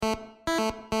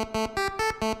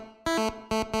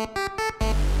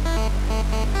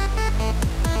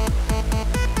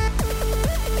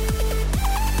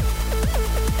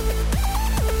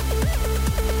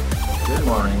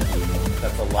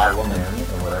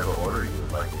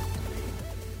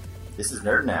This is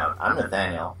Nerdin' Out. I'm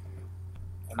Nathaniel.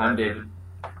 I'm David.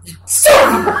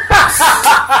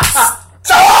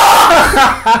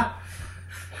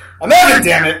 Imagine,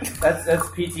 damn it! That's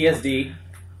PTSD.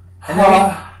 And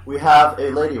then We have a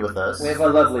lady with us. we have a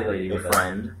lovely lady a with us.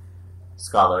 friend,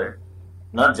 scholar,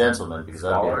 not gentleman because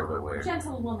that'd be a little bit weird.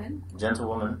 Gentlewoman.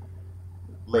 Gentlewoman,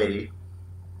 lady.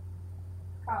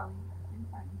 Probably. I'm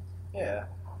fine. Yeah.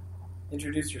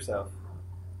 Introduce yourself.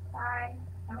 Hi,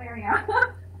 I'm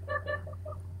Ariana.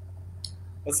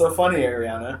 What's so funny,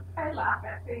 Ariana? I laugh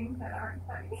at things that aren't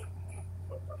funny.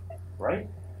 Right?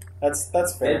 That's Dead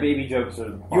fair. baby jokes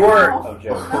are You are- of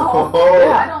jokes. No.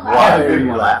 Oh, I don't laugh. why at are it.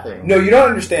 you laughing? No, you don't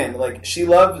understand. Like, she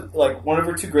loves, like, one of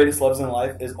her two greatest loves in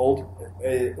life is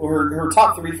her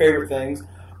top three favorite things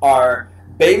are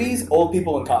babies, old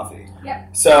people, and coffee.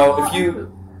 Yep. So, Oh, if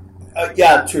you...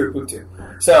 yeah, true, poop too.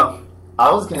 So,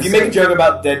 I was gonna if you say, make a joke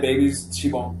about dead babies,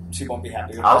 she won't be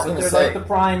happy with I was that. gonna They're say, like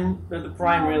they're the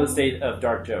prime real estate of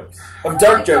dark jokes. Of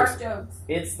dark jokes. Dark jokes.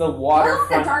 It's the I love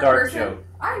waterfront the dark dark person. joke.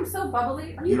 I'm so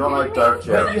bubbly. Are You don't kidding like me? dark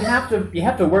jokes. But you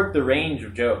have to work the range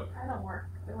of joke. I don't work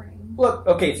the range. Look,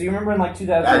 okay, so you remember in like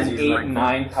 2008 and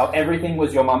 9 how everything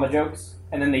was Yo Mama jokes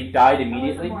and then they died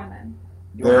immediately? More than.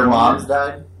 their moms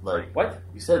died? Like, What?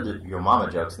 you said that your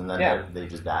mama jokes and then Yeah. they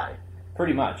just died.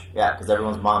 Pretty much. Yeah, because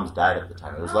everyone's moms died at the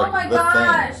time. It was Oh like my the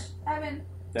gosh, thing. Evan.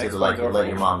 To like let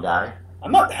your mom die.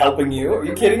 I'm not helping you. Are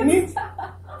you kidding me?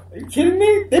 Are you kidding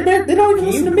me? They don't even Can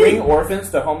listen you to bring me.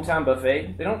 Hometown to Hometown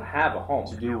Buffet? They don't have a home.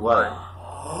 To do what?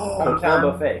 Hometown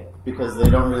Buffet. Because they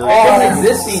don't really. It doesn't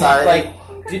exist in Society. like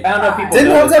I don't know if people Didn't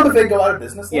know this. Hometown Buffet go out of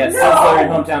business? Yeah, No. Sizzler and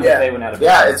Hometown Yeah. Buffet went out of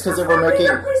Yeah, business. it's because they were That's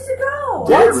making. a place to go.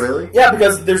 Did it really? Yeah,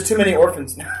 because there's too many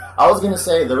orphans now. I was gonna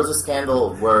say there was a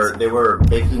scandal where they were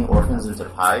baking orphans into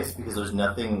pies because there's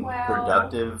nothing Wow.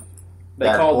 productive They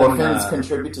that called them orphans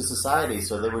contribute to society,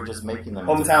 so they were just making them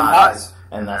into Hometown pies.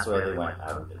 and that's why they went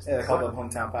out of business. Yeah, they call them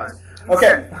hometown pies.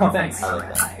 Okay, Oh, thanks. I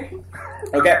like that.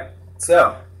 okay.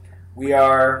 So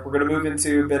we're gonna move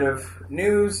into a bit of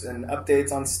news and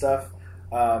updates on stuff.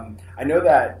 I know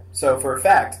that. So for a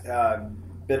fact,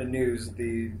 bit of news: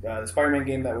 the Spider-Man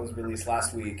game that was released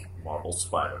last week. Marvel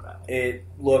Spider-Man. It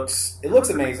looks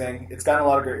amazing. It's gotten a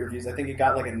lot of great reviews. I think it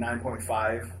got like a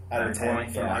 9.5 out of 10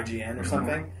 from yeah. IGN or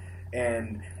something,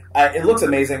 and it looks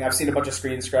amazing. I've seen a bunch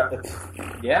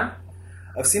of Yeah?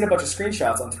 I've seen a bunch of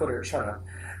screenshots on Twitter. Shut up,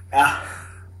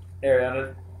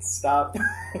 Ariana. Stop.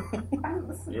 I'm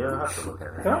listening. You don't have to look at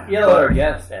it. Don't yell at our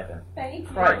guest, Evan. Thank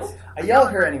you. Christ. I yell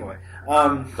at her anyway.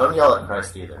 Don't yell at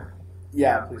Christ either.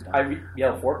 Yeah, please don't. I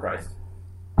yell for Christ.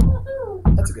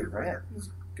 Woohoo. That's a good brand. That's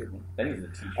a good one. Then he's a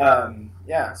teacher.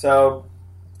 Yeah. So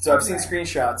I've seen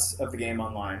screenshots of the game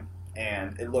online,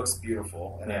 and it looks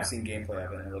beautiful. And Yeah. I've seen gameplay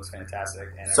of it, and it looks fantastic.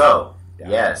 And So, Yeah.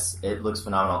 yes, it looks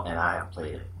phenomenal, and I have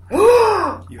played it.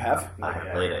 you have? I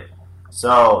have played it.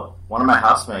 So, one of my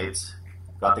housemates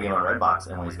got the game on Redbox,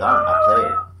 and when he's gone, I play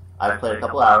it. I've played a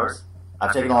couple hours.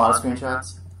 I've taken a lot of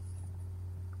screenshots.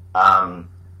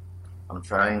 I'm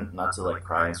trying not to like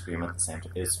cry and scream at the same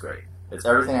time. It's great. It's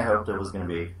everything I hoped it was going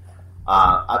to be.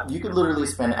 You could literally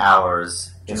spend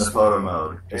hours in the photo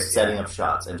mode, just setting up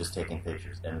shots and just taking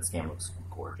pictures, and this game looks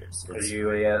gorgeous. Are It's,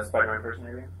 you a Spider-Man person,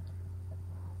 maybe?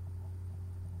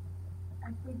 I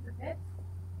played the bit.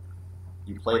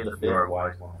 you played the You're a fifth.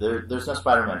 wise one. There's no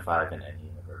Spider-Man 5 in any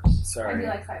universe. I do Sorry.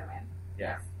 like Spider-Man.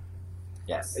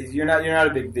 Yes. You're not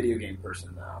a big video game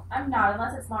person, though. I'm not,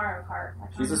 unless it's Mario Kart. Like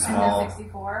She's a Nintendo small-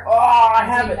 64. Oh, I I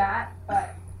have do it. that,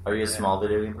 but Are you a small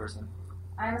video game person?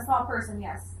 I'm a small person,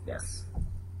 yes. Yes.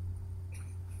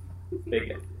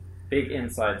 Big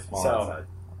inside, small So- outside.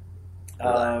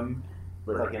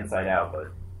 It's like inside out, but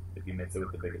if you mix it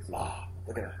with the biggest, Oh,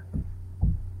 look at that.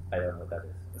 I don't know what that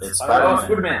is. It's Oh, Spider-Man. Oh,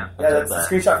 Spider-Man. Yeah, I that's took a that.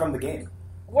 screenshot from the game.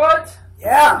 What?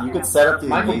 Yeah. You could set up these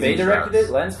Michael Bay amazing directed shots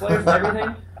it, lens flares and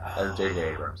everything. as J.J.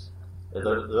 Abrams. There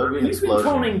would be an He's been explosion.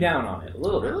 toning down on it a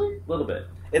little bit. Really? A little bit.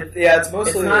 It's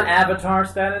mostly It's not Avatar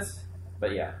status,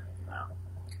 but yeah. No.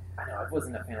 I know, I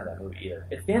wasn't a fan of that movie either.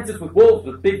 It dances with wolves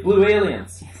with big blue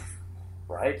aliens.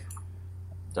 Right?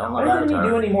 Don't Why love doesn't he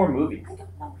Avatar. do any more movies? I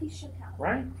don't know, he should have.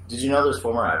 Right? Did you know there's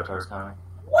 4 more Avatars coming?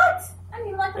 What? I didn't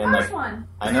even like the And, first like, one.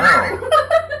 I know.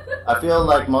 I feel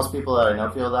like most people that I know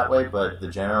feel that way, but the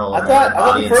general I thought the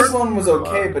audience... first one was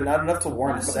okay, but not enough to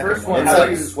warrant the The second first one. one It's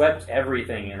like- swept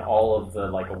everything in all of the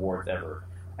awards ever.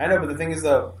 I know, but the thing is,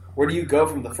 though, where do you go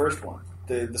from the first one?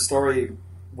 The story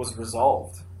was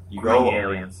resolved. You Green go...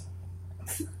 aliens.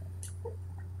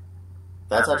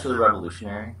 That's actually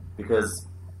revolutionary, because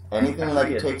anything that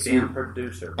Actually, a takes damn you...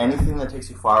 producer. Anything that takes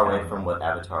you far away from what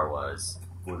Avatar was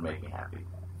would make me happy.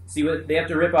 See, they have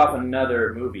to rip off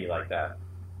another movie like that.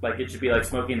 Like it should be like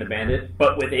Smokey and the Bandit,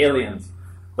 but with aliens.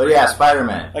 But yeah,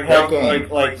 Spider-Man. Like Great how, game.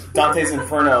 like Dante's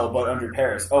Inferno, but under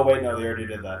Paris. Oh wait, no, they already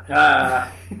did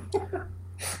that.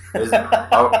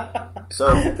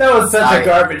 So That was such a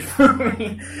garbage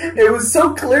movie. It was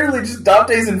so clearly just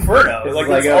Dante's Inferno. It's Like,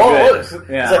 like, it's oh, all good. it is.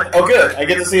 Yeah. It's like, oh good, I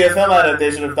get to see a film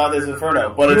adaptation of Dante's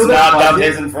Inferno, but You it's know that not budget?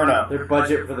 Dante's Inferno. Their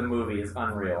budget for the movie is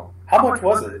unreal. How much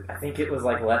was it? I think it was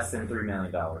like less than $3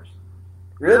 million.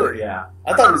 Really? Yeah.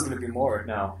 I thought it was going to be more.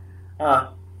 No. Huh.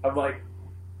 I'm like,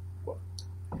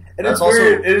 And That's it's also-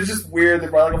 weird. It's just weird. They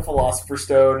brought like a Philosopher's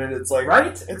Stone, and it's like, right?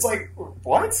 It's like,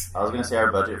 what? I was gonna say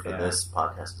our budget for Yeah. this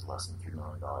podcast is less than $3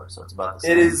 million, so it's about the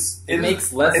same. It is. It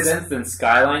makes less it's- sense than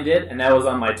Skyline did, and that was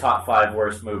on my top 5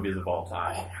 worst movies of all Oh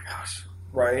time. my gosh.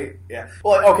 Right? Yeah.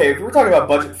 Well, like, okay, if we're talking about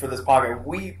budget for this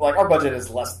podcast, our budget is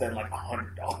less than like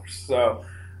 $100. So,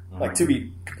 like, to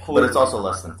be completely, But it's also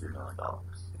less than $3 million.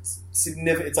 it's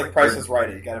significant. It's like Price is Right.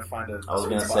 You got to find a. I was sweet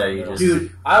gonna spot say, in you the just- middle.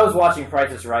 Dude, I was watching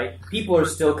Price is Right. People are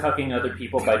still cucking other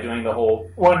people by doing the whole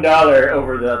 $1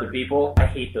 over the other people. I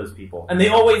hate those people. And they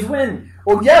always win.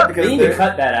 Well, yeah, because They need to they're-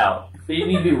 cut that out. They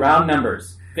need to do round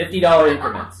numbers. $50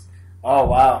 increments. Oh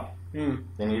wow.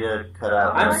 They need to cut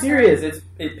out. I'm serious.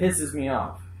 It pisses me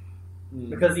off. Hmm.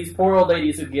 Because these poor old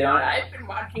ladies who get on, I've been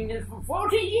watching this for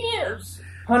 40 years.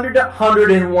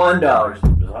 $101.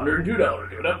 There's $102.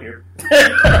 Give it up here.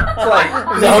 It's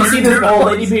like, you see this old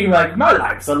lady being like, my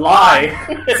life's a lie.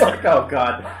 It's like, oh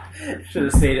god. Should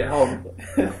have stayed at home.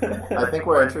 I think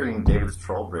we're entering David's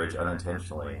troll bridge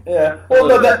unintentionally. Yeah. Well,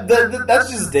 no, that's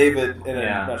just David in a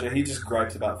Yeah. nutshell. He just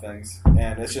gripes about things,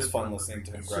 and it's just fun listening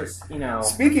to him It's gripe. just, you know,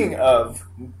 Speaking of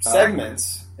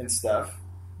segments and stuff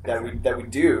that we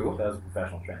do, that was a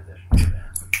professional transition.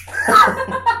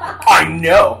 I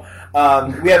know.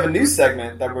 We have a new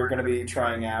segment that we're going to be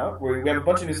trying out. We have a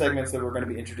bunch of new segments that we're going to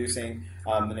be introducing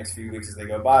the next few weeks as they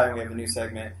go by, and we have a new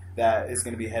segment that is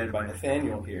going to be headed by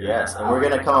Nathaniel here. Yes, and we're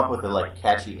gonna come up with a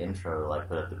catchy intro to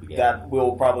put at the beginning. That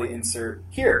we'll probably insert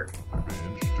here.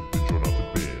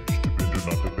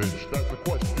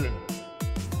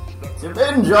 To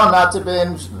binge or not to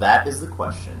binge? That is the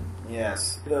question.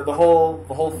 Yes, the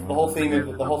whole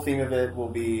theme of it will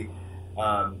be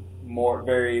more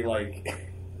very like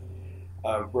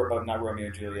not Romeo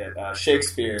and Juliet,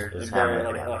 Shakespeare, It's very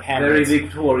Hamlet. like Hamlet. Very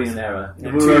Victorian era. To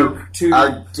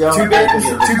I don't binge,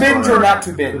 think to binge or not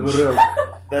to The binge? Baroque.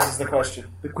 That is the question.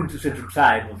 The quintessential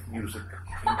time of music.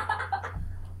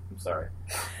 I'm sorry.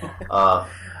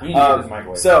 You need to use my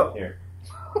voice. so- Here.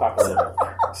 Talk a little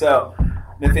bit. So,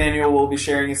 Nathaniel will be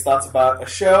sharing his thoughts about a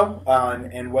show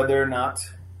and whether or not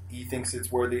he thinks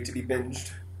it's worthy to be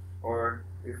binged or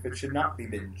if it should not be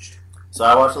binged. So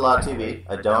I watch a lot of TV.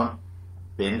 I don't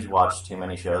binge watch too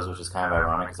many shows, which is kind of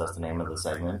ironic because that's the name of the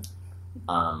segment.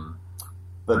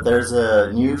 But there's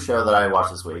a new show that I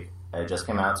watched this week. It just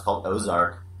came out. It's called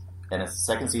Ozark, and it's the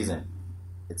second season.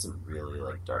 It's a really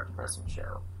dark, depressing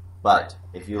show. But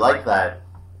if you like that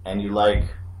and you like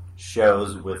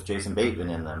shows with Jason Bateman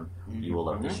in them, you will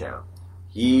love the show.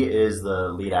 He is the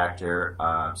lead actor.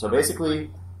 So basically,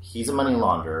 he's a money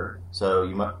launderer. So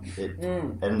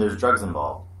and there's drugs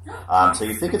involved. So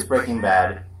you think it's Breaking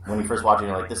Bad when you first watch it.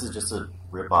 You're like, this is just a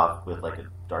ripoff with a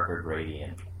darker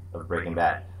gradient of Breaking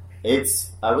Bad.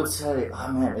 I would say, oh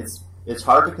man, it's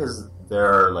hard because there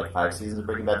are 5 seasons of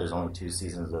Breaking Bad. There's only 2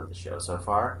 seasons of the show so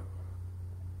far.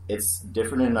 It's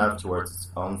different enough to where it's its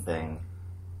own thing.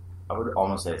 I would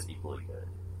almost say it's equally good.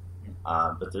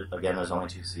 But again, there's only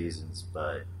 2 seasons.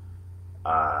 But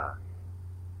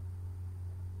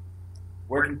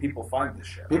Where can people find this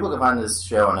show? people can find this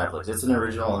show on Netflix. It's an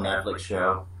original Netflix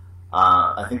show.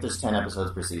 I think there's 10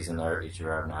 episodes per season. They're each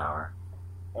around an hour.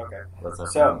 Okay. What's that?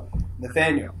 So,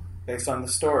 Nathaniel, based on the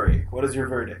story, what is your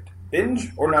verdict? Binge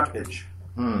or not binge?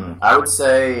 I would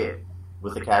say,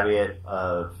 with the caveat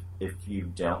of if you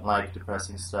don't like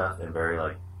depressing stuff and very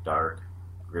dark,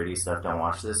 gritty stuff, don't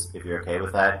watch this. If you're okay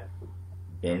with that,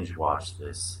 binge watch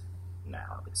this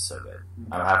now. It's so good.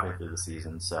 I'm halfway through the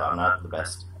season, so I'm not the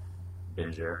best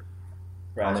binger.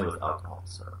 Only with alcohol,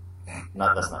 so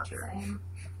that's not true. Same.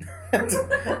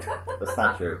 That's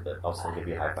not true, but I'll still give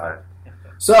you a high five.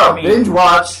 So, binge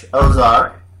watch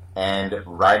Ozark and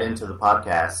write into the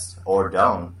podcast, or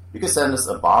don't. You could send us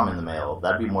a bomb in the mail.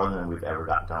 That'd be more than we've ever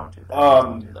got down to.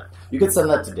 You could send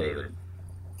that to David.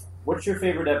 What's your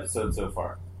favorite episode so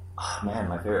far? Oh, man,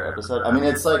 my favorite episode. I mean,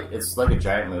 it's like a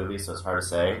giant movie, so it's hard to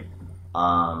say.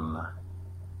 I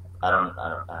don't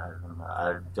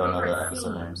know the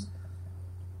episode names.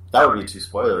 That would be too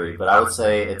spoilery, but I would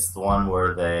say it's the one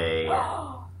where they.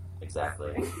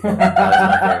 Exactly. That is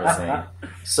my favorite scene.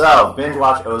 So, binge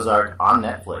watch Ozark on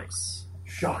Netflix.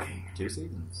 Shocking. 2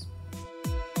 seasons.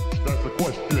 That's the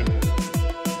question.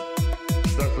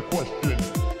 That's the question.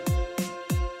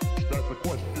 That's the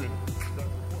question.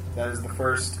 That is the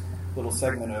first little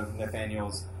segment of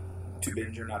Nathaniel's To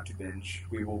Binge or Not to Binge.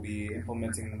 We will be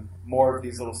implementing more of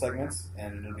these little segments,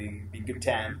 and it'll be good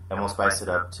time. And we'll spice it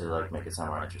up to like make it sound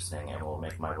more interesting, and we'll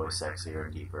make my voice sexier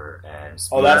and deeper. And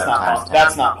Oh, that's not times possible. 10.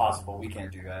 That's not possible. We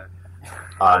can't do that.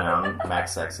 Oh no,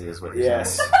 Max sexy is what you're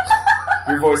Yes. saying.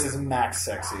 Your voice is max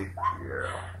sexy. Yeah.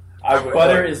 I would,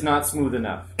 Butter is not smooth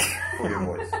enough for your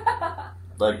voice.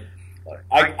 Like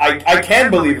I can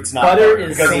believe it's not Butter butter is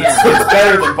because sand. it's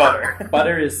better than butter.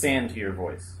 Butter is sand to your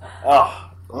voice.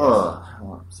 Oh, I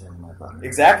want sand in my butter.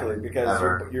 exactly, because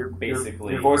Ever. your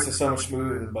Basically. your voice is so much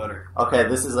smoother than butter. Okay,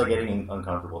 this is like getting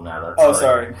uncomfortable now. That's Oh, like,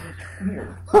 sorry.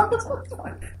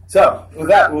 So, with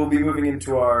that, we'll be moving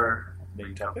into our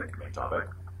main topic. Main topic.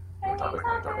 Hey, Topic.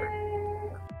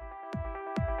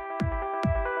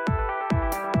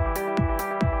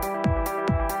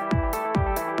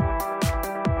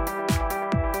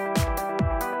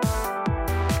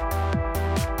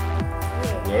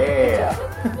 Yeah.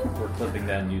 We're clipping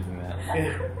that and using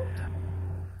that.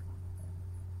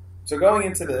 So going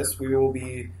into this, we will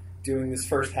be doing this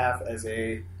first half as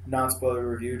a non-spoiler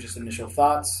review, just initial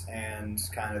thoughts and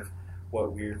kind of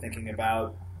what we're thinking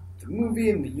about the movie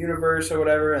and the universe or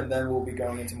whatever, and then we'll be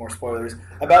going into more spoilers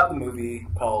about the movie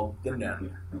called The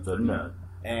Nun. The nut.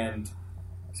 And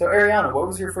so, Ariana, what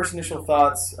was your first initial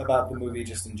thoughts about the movie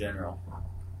just in general?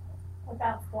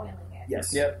 Without spoiling it.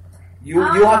 Yes. Yep. You'll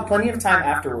have plenty of time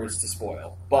afterwards to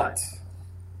spoil, but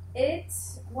It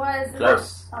was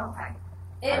Close. Oh, okay.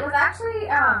 It was actually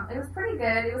it was pretty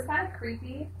good. It was kind of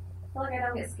creepy. I feel like I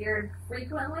don't get scared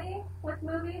frequently with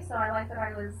movies, so I like that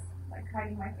I was like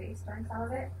hiding my face during some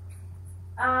of it.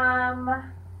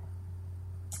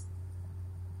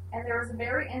 And there was a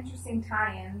very interesting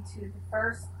tie-in to the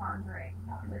first Conjuring,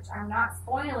 which I'm not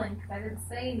spoiling because I didn't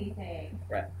say anything.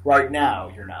 right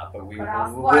now you're not. But But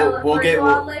I'll spoil it for you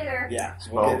all later. yeah.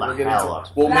 Spoil the get hell into out.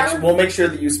 it. We'll That make was- we'll make sure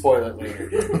that you spoil it later.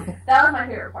 That was my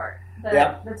favorite part. The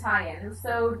Yeah. the tie-in. It was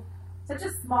such a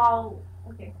small.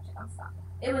 Okay, I'll stop.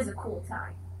 It was a cool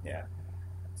tie.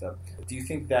 So, do you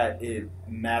think that it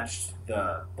matched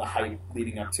the hype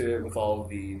leading up to it with all of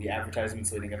the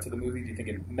advertisements leading up to the movie? Do you think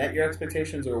it met your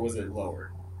expectations, or was it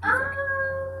lower? do you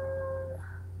think?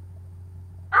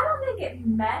 I don't think it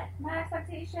met my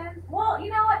expectations. Well,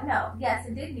 you know what? No. Yes,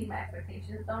 it did meet my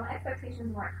expectations, though my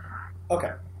expectations weren't high.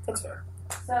 Okay, that's fair.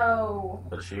 So,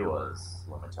 But she was,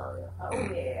 let me tell you.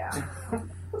 oh yeah.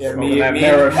 Yeah, Smoking that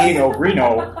maraschino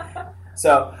Reno.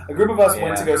 So, a group of us went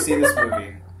Yeah. to go see this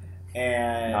movie,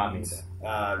 and Not me.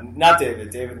 not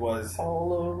David. David was.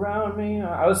 All around me.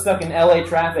 I was stuck in LA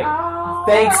traffic. Oh,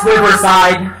 Thanks,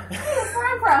 Riverside. That's where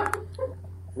I'm from.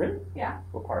 Really? Yeah.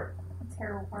 What part? A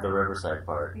terrible part. The Riverside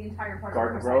part. The entire part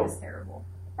Garden of Grove? Riverside is terrible.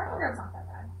 Garden Grove's not that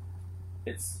bad.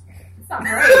 It's It's not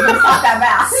great, but it's not that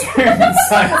bad.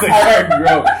 Science of Garden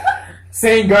Grove.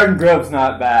 Saying Garden Grove's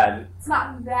not bad. It's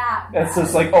not that bad. That's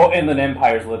just like, oh, Inland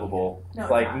Empire's livable. No, It's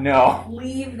it's like, not. no.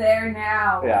 Leave there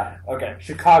now. Yeah. Okay.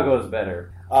 Chicago's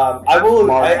better. I will.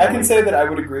 I Marginally. can say that I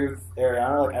would agree with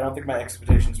Ariana. Like, I don't think my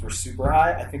expectations were super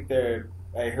high. I think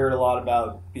I heard a lot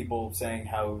about people saying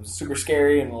how it was super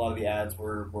scary, and a lot of the ads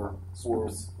were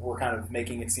kind of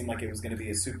making it seem like it was going to be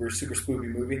a super spooky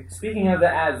movie. Speaking of the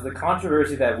ads, the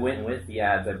controversy that went with the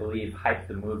ads, I believe, hyped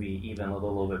the movie even a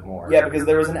little bit more. Yeah, because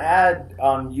there was an ad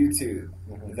on YouTube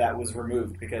that was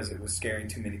removed because it was scaring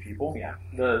too many people. Yeah.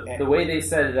 The way they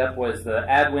set it up was the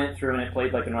ad went through and it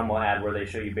played like a normal ad where they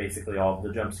show you basically all of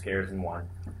the jump scares in one.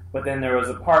 But then there was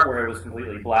a part where it was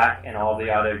completely black and all of the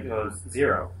audio goes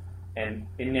zero. And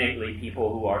innately,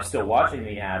 people who are still watching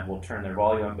the ad will turn their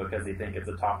volume up because they think it's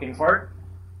a talking part.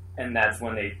 And that's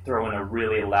when they throw in a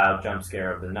really loud jump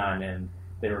scare of the nun, and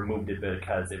they removed it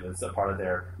because it was a part of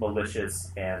their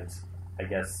malicious and, I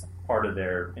guess, part of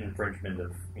their infringement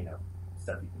of,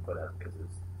 stuff you can put up because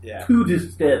it's Yeah. too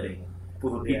disturbing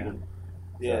for the people.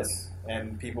 Yes,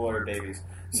 and people are babies.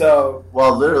 So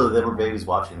Well, literally, they were babies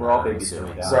watching. We're that, all I'm babies assuming,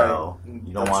 doing that. So right,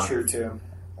 you don't that's want. true too.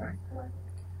 Right.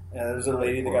 Yeah, there's a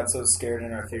lady that got so scared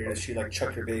in our theater that she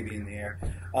chucked her baby in the air.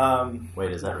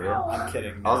 Wait, is that real? I'm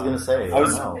kidding. I was gonna say. I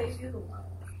was- no.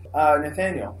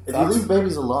 Nathaniel. If thoughts? you leave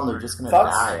babies alone, they're just gonna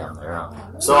Thoughts? die on their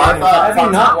own. So I Have thought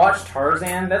you not watched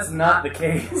Tarzan? That's not the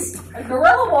case. A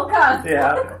gorilla will come.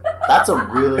 Yeah. that's a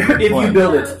really good If you point.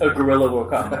 build it, a gorilla will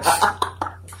come.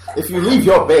 If you leave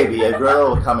your baby, a gorilla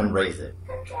will come and raise it.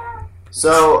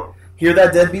 So Hear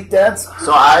that, deadbeat dads?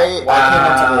 I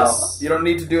came into this. You don't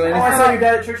need to do Oh, I anything. saw your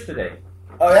dad at church today.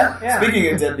 Oh yeah? Yeah.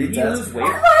 Speaking of Did deadbeat he dads. lose weight?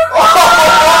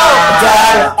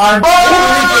 Dad, I'm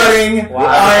totally kidding. Wow.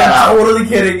 I'm totally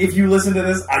kidding. If you listen to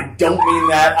this, I don't mean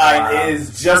that. It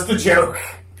is just a joke.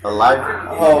 Alive.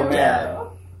 Oh man.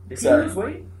 Did he Sorry. lose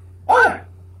weight? Oh yeah.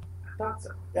 I thought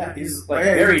so. Yeah, he's Like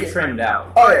yeah, very he's- trimmed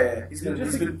out. Oh yeah. He's been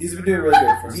doing really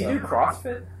good for Does he do himself.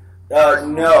 CrossFit?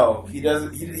 No, he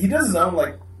does. He does his own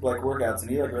like workouts, and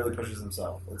he like really pushes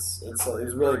himself. It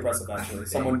was really impressive actually.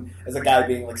 Someone as a guy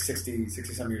being like 60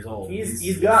 some years old.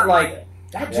 He's got like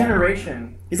that Yeah.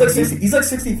 generation. He's like 60. He's like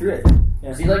 63. I think.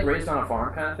 Is he like raised on a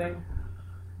farm kind of thing?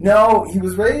 No, he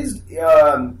was raised. He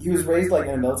was raised like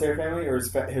in a military family, or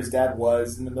his dad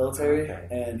was in the military, Okay.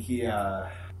 and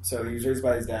so he was raised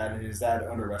by his dad, and his dad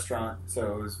owned a restaurant,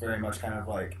 so it was very much kind of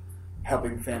like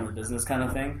helping family business kind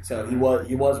of thing. So he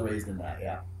was raised in that,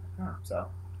 yeah. Huh. So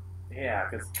Yeah,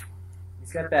 because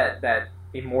he's got that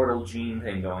immortal gene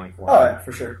thing going for him. oh yeah,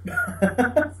 for sure. It's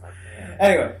like, man.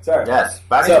 Anyway, sorry. Yes,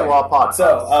 back So- to Raw Podcast.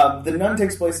 So the Nun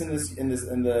takes place in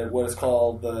the what is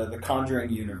called the Conjuring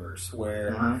universe,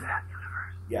 where Mhm.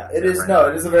 yeah, it is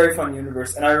a very fun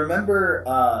universe, and I remember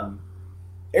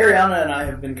Ariana and I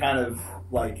have been kind of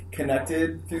like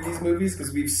connected through these movies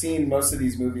because we've seen most of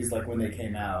these movies like when they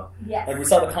came out. Yes. Like we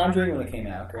saw The Conjuring when it came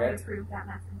out, I correct? approved that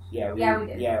message. Yeah, Yeah, we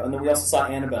did. Yeah, and then we also saw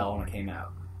Annabelle when it came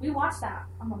out. We watched that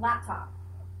on the laptop.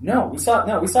 No, we saw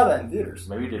that in theaters.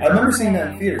 Maybe you did. I remember seeing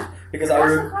that in theaters because I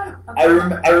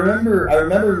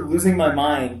remember losing my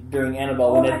mind during Annabelle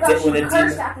Oh when my it gosh, when you it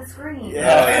cursed did. at the screen.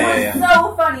 Yeah. It was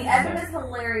so funny. Evan is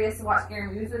hilarious to watch scary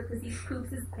movies with because he poops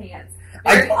his pants.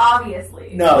 Very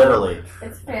obviously. No, Literally.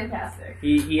 It's fantastic.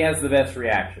 He has the best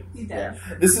reaction. He does.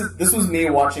 Yeah. This was me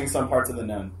watching some parts of The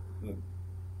Nun.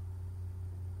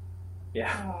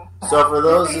 Yeah. Oh. So for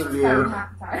those His face of was you, hurting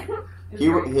half the time. It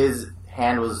was great. his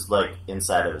hand was like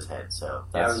inside of his head, so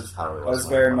that's Yeah, just how it I was. was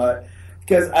very much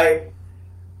because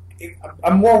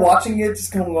I'm more watching it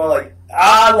just kind of like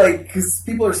because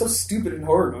people are so stupid in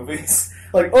horror movies.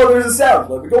 Like, oh, there's a sound.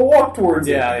 Let me go walk towards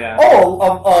it. Yeah.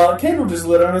 Oh, a candle just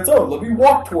lit on its own. Let me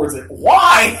walk towards it.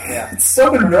 Why? Yeah. It's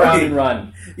so Run and annoying.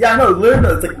 run. Yeah, no,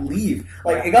 literally, it's like leave.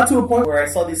 Like, it got to a point where I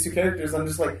saw these two characters, and I'm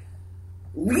just like,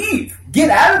 leave! Get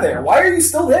out of there! Why are you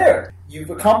still there? You've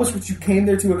accomplished what you came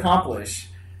there to accomplish.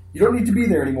 You don't need to be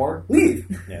there anymore.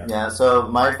 Leave! Yeah. So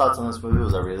my thoughts on this movie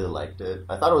was I really liked it.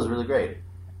 I thought it was really great,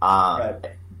 Right.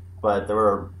 but there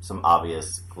were some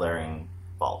obvious glaring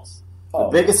faults. The Oh.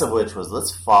 biggest of which was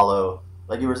let's follow,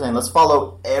 like you were saying, let's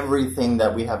follow everything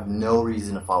that we have no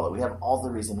reason to follow. We have all the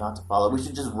reason not to follow. We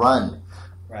should just run.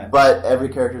 Right. But every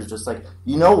character is just like,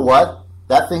 you know what?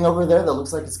 That thing over there that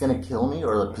looks like it's going to kill me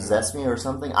or possess me or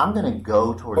something, I'm going to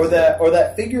go towards it. Or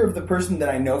that figure of the person that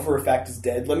I know for a fact is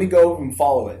dead. Let me go and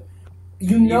follow it.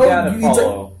 You know, gotta it's like-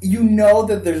 follow. you know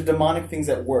that there's demonic things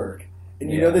at work, and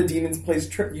you Yeah. know that demons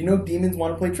demons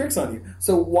want to play tricks on you.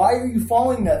 So why are you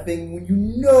following that thing when you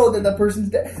know that person's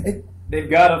dead? They've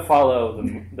got to follow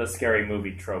the scary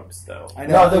movie tropes, though. I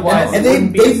No, know. otherwise and it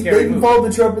wouldn't be a they scary even movie. followed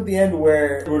the trope at the end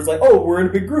where it's like, oh, we're in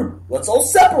a big group. Let's all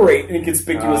separate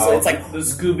inconspicuously. It's like the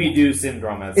Scooby Doo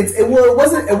syndrome. it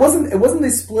wasn't they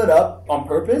split up on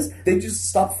purpose. They just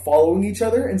stopped following each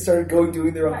other and started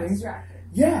doing their own Got things. distracted.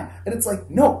 Yeah, and it's like,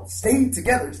 no, stay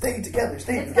together. It's kind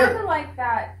together. of like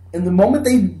that. And the moment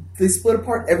they split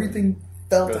apart, everything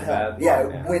fell to Goes hell. bad. Yeah,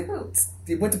 Yeah.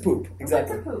 it went to poop.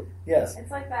 Exactly. It's a poop. Yes.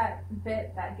 It's like that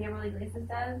bit that Gabriel Iglesias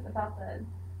does about the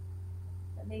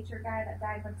nature guy that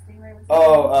died when Stingray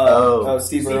was.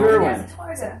 Steve Steve Irwin. Irwin.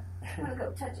 Yes, I'm gonna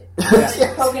go touch it.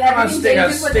 Yeah. Poking Come on, everything stick a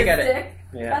dangerous with stick a at it. stick.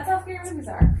 Yeah, That's how scary movies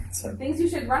are. So- Things you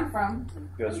should run from.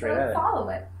 go straight Don't at it. follow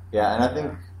it. Yeah, and I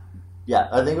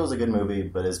think it was a good movie,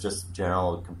 but it's just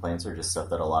general complaints are just stuff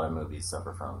that a lot of movies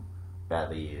suffer from.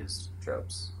 Badly used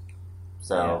tropes.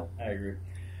 So, Yeah, I agree.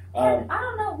 And I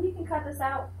don't know. We can cut this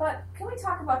out, but can we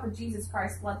talk about the Jesus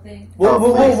Christ blood thing? We'll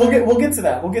please. get to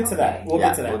that. We'll get to that. We'll yeah,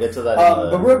 get to that. we'll get to that.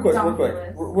 But real quick, Don't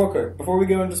real quick, before we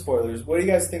go into spoilers, what do you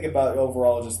guys think about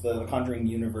overall just the Conjuring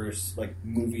universe, like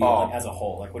movie like, as a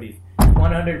whole? Like, what do you?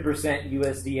 100%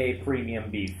 USDA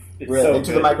premium beef. It's Really? so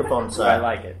into good. the microphone I side.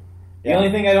 like it. The Yeah.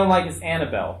 only thing I don't like is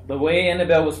Annabelle. The way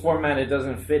Annabelle was formatted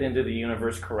doesn't fit into the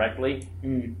universe correctly.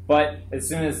 Mm. But as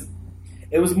soon as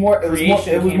It was more of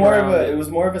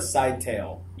a side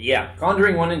tale.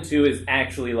 Conjuring 1 and 2 is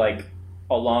actually like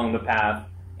along the path.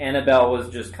 Annabelle was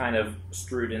just kind of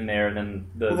strewed in there, and then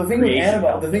The thing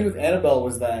with Annabelle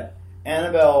was that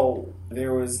Annabelle,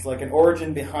 there was like an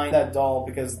origin behind that doll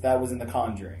because that was in The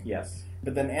Conjuring. Yes.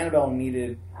 but then Annabelle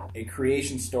needed a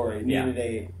creation story, Yeah.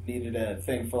 needed a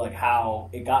thing for like how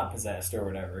it got possessed or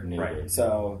whatever. Needed.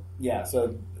 So helped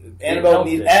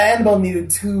Annabelle needed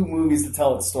 2 movies to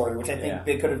tell its story, which I think Yeah.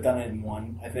 they could have done it in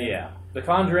one. I think. Yeah. The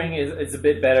Conjuring is a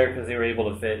bit better because they were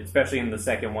able to fit, especially in the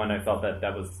second one. I felt that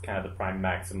was kind of the prime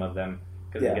maxim of them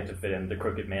because Yeah. they get to fit in the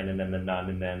Crooked Man and then the Nun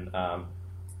and then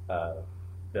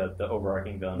the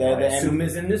overarching villain. The- who I the assume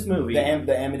is in this movie. The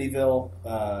Amityville.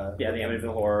 The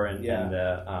Amityville horror and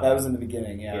the that was in the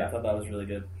beginning. Yeah, yeah. I thought that was really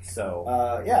good. so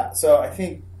So I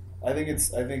think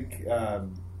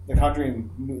the Conjuring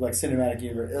like cinematic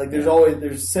universe, like there's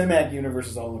cinematic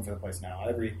universes all over the place now.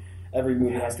 Every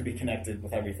movie has to be connected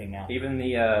with everything now. even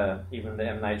the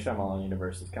M. Night Shyamalan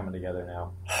universe is coming together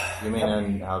now. You mean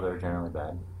and how they're generally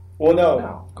bad? Well, no.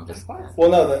 No. I'm just. Well,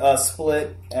 no. The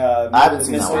Split. I haven't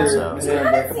seen that one, so- Mr. You haven't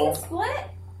Unbreakable. seen Split?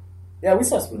 Yeah, we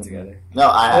saw Split together. No,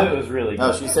 I It haven't. was really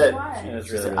No, good. she said. Why? It was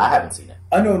She really, said really I good. haven't seen it.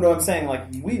 No, I'm saying like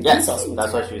we Yes, saw Split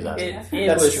that's together. what she was asking. It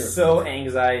That's was true. so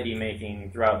anxiety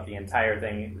making throughout the entire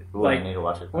thing. Ooh, I Like need to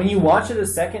watch it. when you watch it a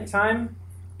second time,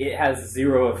 it has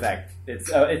zero effect.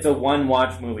 It's a one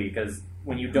watch movie because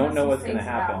when you don't know what's going to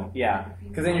happen,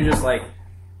 because then you're just like,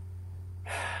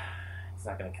 it's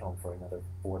not going to kill him for another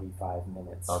 45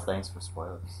 minutes. Oh, thanks for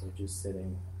spoilers. They're just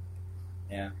sitting.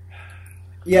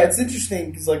 Yeah, it's interesting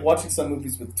because like watching some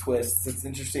movies with twists, it's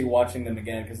interesting watching them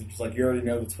again because it's just like you already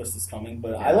know the twist is coming.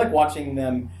 But I like watching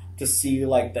them to see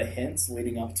like the hints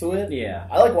leading up to it. Yeah.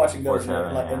 I like watching those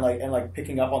Foreshadowing, and like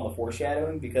picking up on the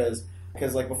foreshadowing because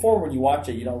like before when you watch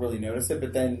it you don't really notice it,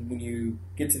 but then when you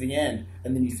get to the end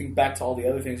and then you think back to all the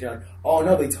other things, you're like, oh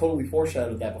no, they totally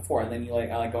foreshadowed that before, and then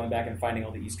I like going back and finding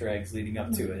all the Easter eggs leading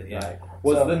up to it. Yeah.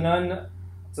 Was So- the Nun...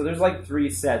 So there's like 3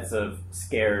 sets of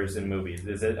scares in movies.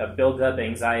 Is it a build-up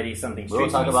anxiety, something We'll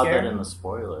street talk scene about scare? that in the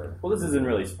spoiler. Well, this isn't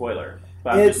really spoiler.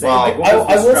 But I'm It's- just saying, well, like,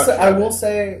 what was the structure I of will it?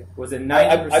 say Was it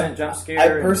 90% jump scare? I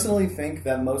personally think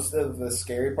that most of the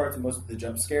scary parts and most of the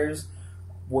jump scares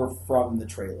were from the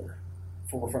trailer.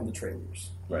 Were from the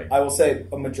trailers. Right. I will say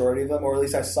a majority of them, or at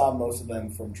least I saw most of them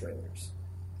from trailers.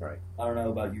 Right. I don't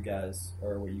know about you guys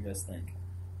or what you guys think.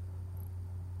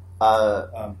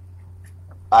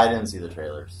 I didn't see the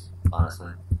trailers,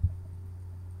 honestly.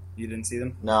 You didn't see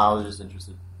them? No, I was just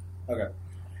interested.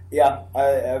 Yeah,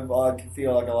 I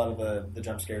feel like a lot of the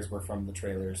jump scares were from the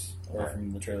trailers or Okay.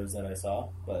 from the trailers that I saw.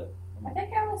 But I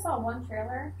think I only saw one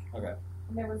trailer. Okay.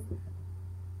 And there was.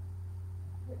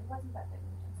 It wasn't that big.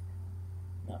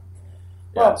 Yeah.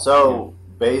 Well, So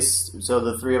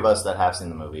the 3 of us that have seen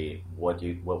the movie, what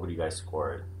would you guys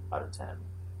score it out of 10?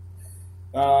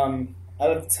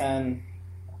 out of 10,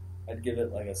 I'd give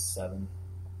it like a 7.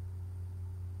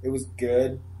 It was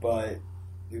good, but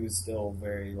it was still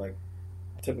very like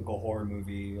typical horror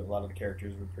movie. A lot of the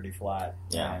characters were pretty flat.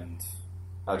 Yeah. And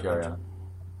How'd you, Ariana?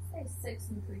 Say 6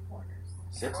 3/4.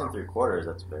 6 3/4.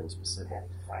 That's very specific.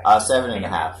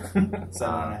 7.5.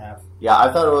 7.5. Yeah,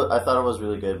 I thought it was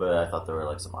really good, but I thought there were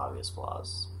like some obvious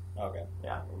flaws. Okay.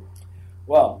 Yeah.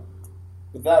 Well,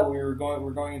 with that, we're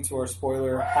going into our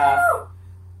spoiler half.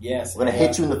 Yes. We're gonna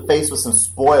hit you in the face with some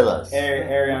spoilers.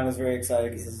 Ariana's very excited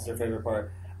because this is her favorite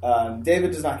part.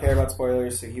 David does not care about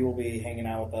spoilers, so he will be hanging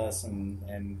out with us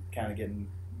and kind of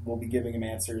we'll be giving him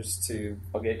answers to.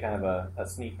 I'll get kind of a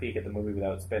sneak peek at the movie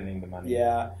without spending the money.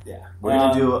 Yeah. We're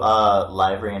gonna do a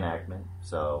live reenactment.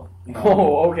 So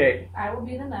Oh, okay. I will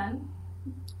be the nun.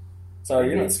 Sorry,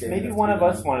 you're not scared. Maybe enough one to of be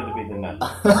us wanted to be the nun.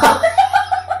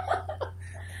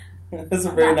 That's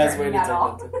a very Not nice way to at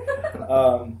all. take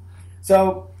it.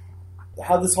 So,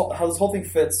 how this whole thing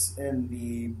fits in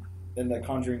the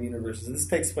Conjuring universe is this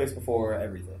takes place before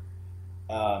everything.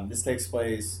 This takes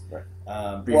place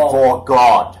before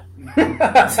God.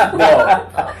 no,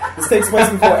 this takes place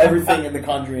before everything in the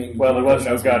Conjuring. Well, there was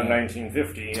no universe. God in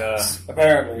 1950.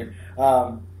 Apparently,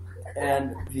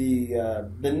 and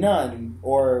the nun,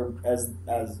 or as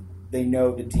they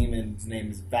know, the demon's name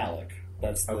is Valak.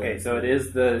 That's Okay, so it is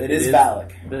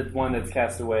Valak. the one that's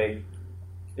cast away.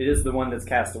 It is the one that's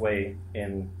cast away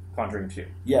in Conjuring 2.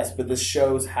 Yes, but this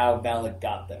shows how Valak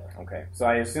got there. Okay, so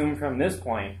I assume from this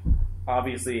point,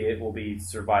 obviously it will be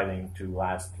surviving to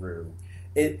last through.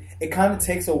 It kind of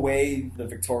takes away the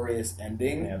victorious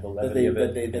ending Yeah, the that levity of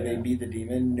it. they beat the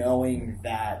demon, knowing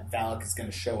that Valak is going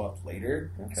to show up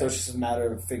later. Okay. So it's just a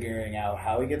matter of figuring out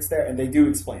how he gets there, and they do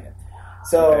explain it.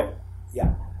 So Okay.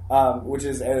 yeah, which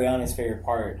is Ariana's favorite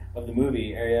part of the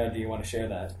movie. Ariana, do you want to share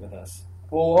that with us?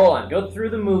 Well, hold on. Go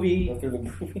through the movie Go through the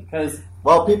movie. because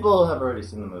Well, people have already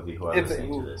seen the movie who are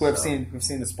listening to this. who have so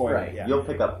seen the spoiler. Right. Yeah. You'll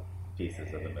pick up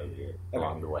pieces of the movie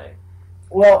along the way.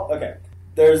 Well, okay.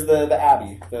 there's the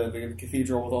abbey, the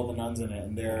cathedral with all the nuns in it,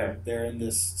 and they're in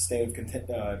this state of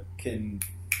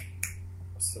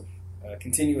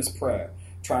continuous prayer,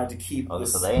 trying to keep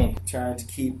trying to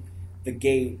keep the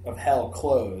gate of hell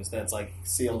closed. That's like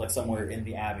sealed like somewhere in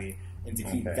the abbey, and to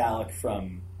keep Valak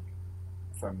from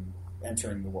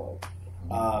entering the world.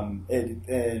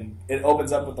 It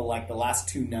opens up with the last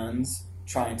two nuns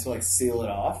trying to like seal it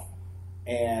off,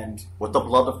 and with the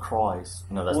blood of Christ.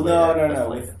 No, that's no.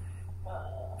 later.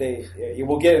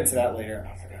 We'll get into that later.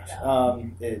 Oh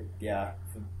my gosh.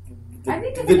 I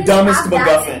think if the it dumbest didn't have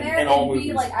that MacGuffin in there, in all it'd be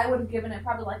movies. like I would have given it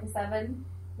probably like a 7,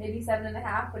 maybe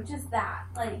 7.5, but just that,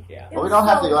 like. Yeah. It But we was don't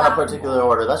have so to go in a valuable. particular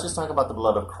order. Let's just talk about the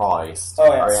blood of Christ. Oh,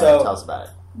 yeah, Ariana, so- tell us about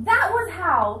it. That was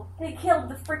how they killed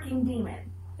the freaking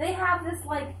demon. They have this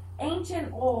like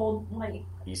ancient old like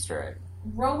Easter egg.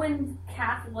 Roman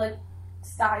Catholic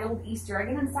styled Easter egg,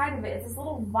 and inside of it is this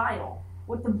little vial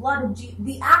with the blood of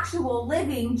the actual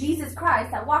living Jesus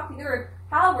Christ that walked the earth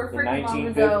however In freaking long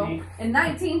ago 1950? in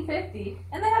 1950,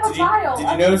 and they have a Did vial you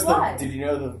of notice blood. Did you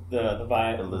know the was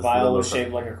vial the was little-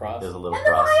 shaped like a cross? There's a little And the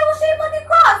cross. vial was shaped like a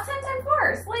cross 10 times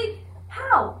worse. Like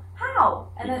how?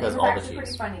 And then it Because was all the actually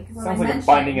pretty cheese. funny because when Sounds they like a mentioned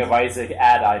Binding of Isaac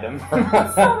ad item.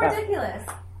 it's so ridiculous.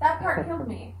 That part killed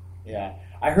me. Yeah,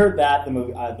 I heard that the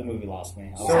movie lost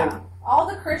me. I was Yeah. like, All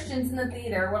the Christians in the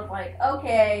theater were like,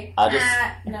 okay, I just-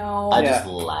 no. I Yeah. just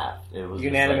laughed. It was just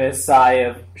Unanimous sigh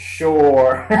of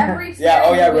sure. Every yeah,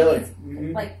 oh yeah, scary really. movie,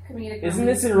 Mhm. like comedic. Isn't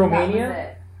movie, this in that Romania? was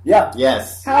it. Yeah, like,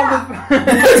 yes. How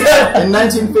In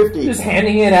 1950. just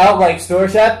handing it out like store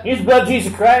shop. Here's blood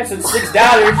Jesus Christ. It's $6.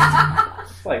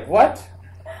 Like what?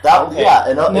 That, Okay. Yeah,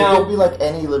 and Now- it could be like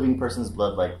any living person's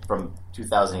blood, like from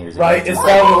 2,000 years ago. Right, it's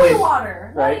Why probably- holy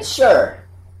water? right. Like, Sure.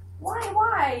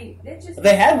 why? It just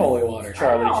they had holy water.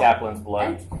 Charlie I know. Chaplin's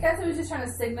blood. I guess it was just trying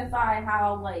to signify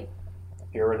how like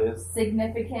Here it is.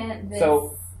 significant this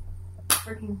So-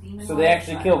 freaking demon. So was, they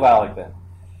actually but- kill Valak then,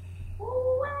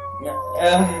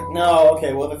 No,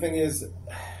 okay. Well, the thing is,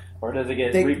 or does it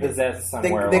get They- repossessed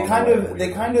somewhere? they along kind the of way?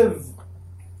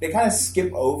 they kind of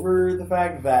skip over the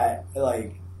fact that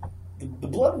like the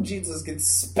blood of Jesus gets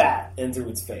spat into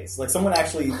its face. Like someone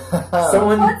actually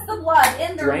Someone Puts the blood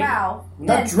in their Drink? mouth.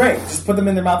 not then- drink, just put them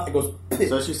in their mouth and goes.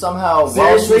 So she somehow...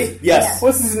 Seriously? Yes.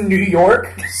 What's this in New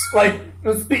York? Like,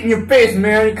 I'm spitting your face,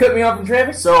 man. You cut me off in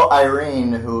traffic. So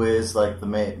Irene, who is like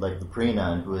the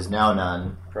pre-nun, who is now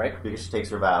nun, Right. because she takes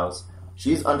her vows,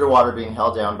 she's underwater being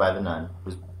held down by the nun,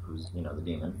 who's the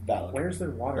demon. Valid. Where's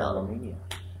the water Valid. in Romania?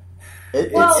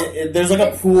 Well- There's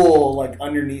like a pool like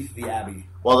underneath the abbey.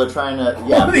 Well, they're trying to... All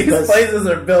Yeah, these because... places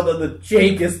are built on the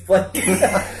jakest place.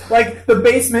 Like the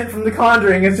basement from The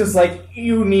Conjuring, it's just like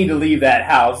you need to leave that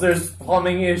house. There's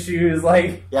plumbing issues.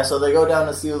 Like Yeah, so they go down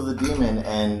to seal the demon,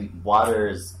 and water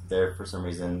is there for some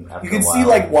reason after You can a while. see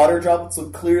like water droplets, so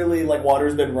clearly like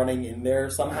water's been running in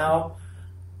there somehow.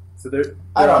 so they're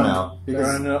I don't know. They're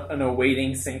Because... in an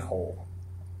awaiting sinkhole.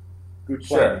 Good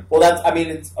Sure. plan. Well,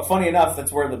 it's funny enough.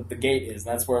 That's where the gate is.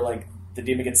 That's where like the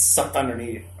demon gets sucked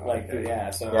underneath. Like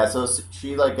yeah, so Yeah, so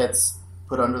she like gets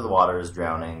put under the water, is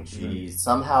drowning. She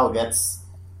somehow gets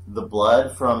the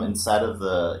blood from inside of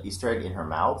the Easter egg in her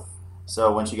mouth.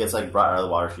 So when she gets like brought out of the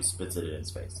water, she spits it in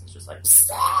his face. It's just like...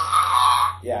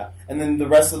 yeah, and then the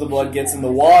rest of the blood gets in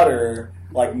the water,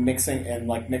 like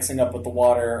mixing up with the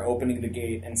water, opening the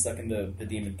gate and sucking the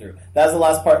demon through. That's the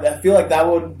last part. I feel like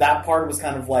that part was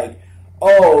kind of like,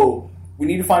 oh, we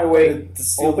need to find a way to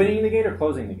seal Opening the gate or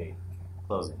closing the gate?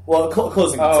 Closing. Well,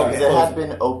 closing. Oh, sorry, Because it had closing.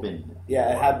 been opened.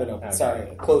 Yeah, it had been open. Okay.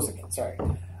 Sorry, closing it. Sorry.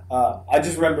 I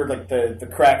just remembered like the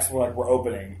cracks were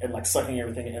opening and like sucking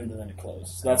everything in, and then it closed.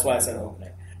 So that's why I said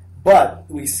opening. But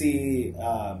we see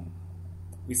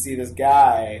this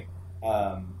guy,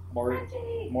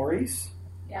 Maurice.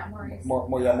 Yeah, Maurice.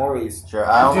 Maurice. Sure,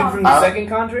 The I dude don't... from the second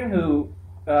Conjuring who,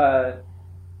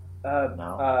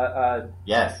 No.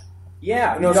 Yes.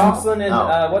 yeah, No, Jocelyn and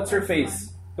no. what's her face?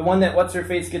 The one that what's her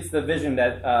face gets the vision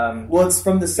that Well, it's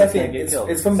from the gonna second. get killed.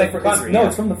 It's from Second the Conjuring, no, yeah.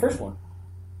 it's from the first one.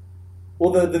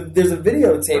 Well, there's a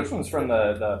videotape. first one's from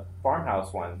the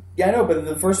farmhouse one. Yeah, I know, but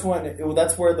the first one,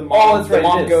 that's where the Oh, mom, that's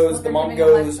right, it is. goes. The mom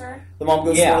goes. The mom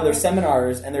goes to Yeah. one of their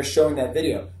seminars, and they're showing that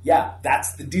video. Yeah,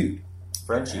 that's the dude,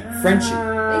 Frenchie. Frenchie.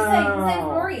 They say his name's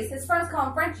Maurice. His friends call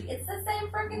him Frenchie. It's the same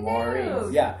freaking Maurice.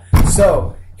 dude. Yeah.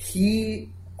 So he.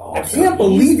 Oh, I so can't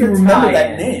believe he's you the remember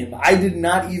that tie-in. name. I did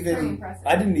not Pretty even. impressive.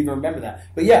 I didn't even remember that.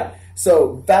 But yeah,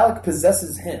 so Valak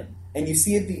possesses him, and you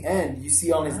see at the end, you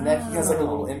see on his neck, he has like a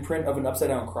little imprint of an upside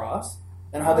down cross,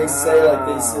 and how they say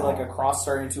a cross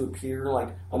starting to appear like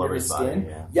All under over his his body,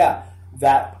 skin. yeah.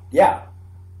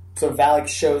 So Valak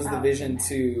shows the vision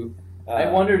to. I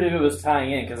wondered if it was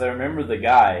tying in because I remember the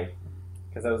guy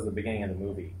because that was the beginning of the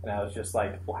movie, and I was just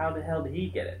like, well, how the hell did he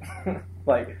get it?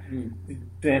 Like,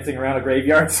 dancing around a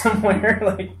graveyard somewhere?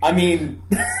 Like, I mean,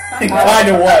 he kind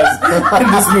of was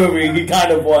in this movie. He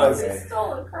kind of was. He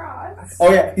stole a cross.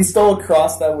 Oh yeah, he stole a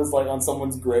cross that was like on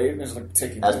someone's grave and just like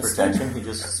taking As this protection, he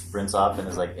just sprints off and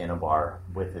is like in a bar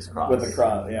with his cross. with the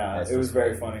cross. Yeah, That's it was just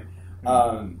very funny.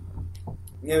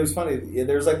 Yeah, it was funny. Yeah,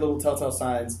 there's like little telltale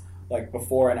signs like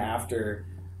before and after.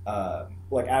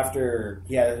 Like after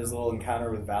he had his little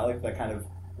encounter with Valak, that kind of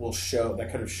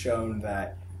could have shown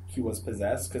that he was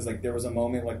possessed, because like there was a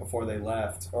moment like before they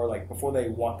left or like before they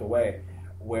walked away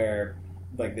where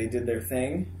like they did their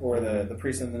thing, or the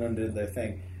priest and the nun did their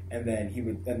thing, and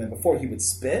then before he would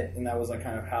spit, and that was like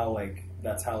kind of how like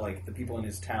that's how like the people in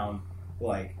his town,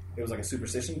 like it was like a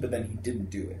superstition, but then he didn't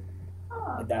do it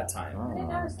Oh, at that time. Oh, I didn't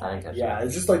notice that. I didn't catch Yeah, that.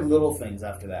 it's just like little things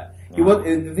after that. He Yeah. was.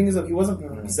 The thing is, that he wasn't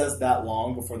possessed that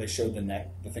long before they showed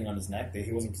the thing on his neck.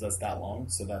 He wasn't possessed that long,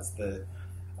 so that's the.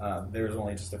 There was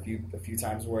only just a few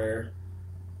times where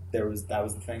that was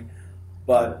the thing,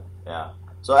 but Yeah.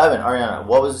 So Evan, Ariana,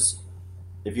 what was,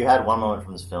 if you had one moment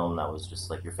from this film that was just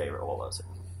like your favorite, what was it?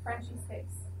 Frenchie's face.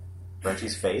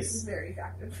 Frenchie's He's face. very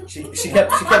attractive. she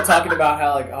kept talking about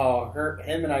how like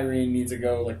him and Irene need to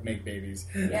go like make babies.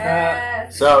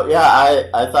 Yes. So yeah,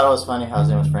 I thought it was funny how his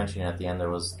name was Frenchie, and at the end there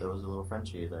was a little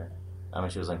Frenchie there. I mean,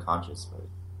 she was unconscious, but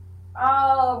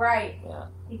Oh, right. yeah.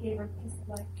 He gave her a kiss of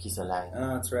life. Kiss alive. Oh,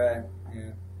 that's right. Yeah,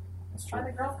 that's Why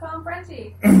true. the girls call him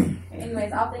Frenchie?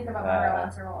 Anyways, I'll think about my real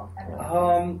answer role.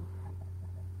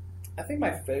 I think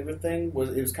my favorite thing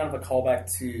was kind of a callback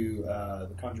to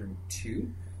The Conjuring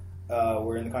 2.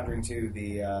 Where in The Conjuring 2,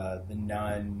 the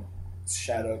nun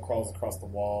shadow crawls across the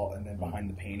wall and then behind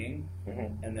the painting,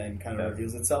 and then kind of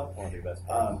reveals itself. one of your best.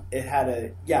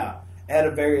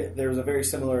 There was a very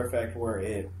similar effect where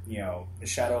the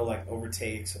shadow like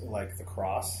overtakes like the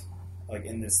cross, like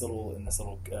in this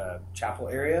little chapel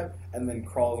area, and then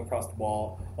crawls across the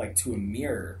wall like to a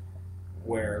mirror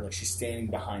where like she's standing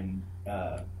behind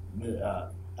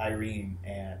Irene,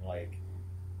 and like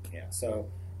so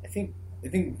I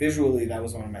think visually that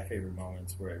was one of my favorite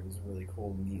moments, where it was a really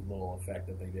cool, neat little effect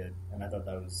that they did, and I thought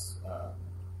that was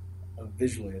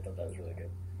visually, I thought that was really good.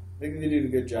 I think they did a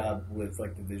good job with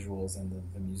like the visuals and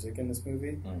the music in this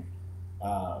movie, and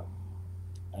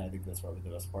I think that's probably the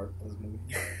best part of this movie.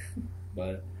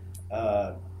 But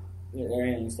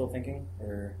Ariane, are you still thinking,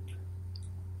 or?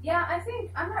 Yeah, I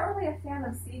think I'm not really a fan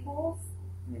of sequels,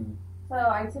 so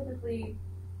I typically.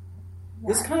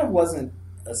 This kind of wasn't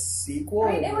a sequel.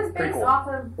 I mean, it was based Prequel. off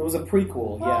of. It was a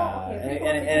prequel, Well, yeah, okay,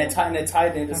 and it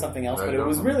tied into something else, but it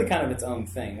was really kind of its own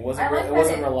thing. It wasn't. I like It that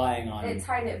wasn't relying on. It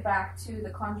tied it back to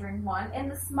The Conjuring 1 in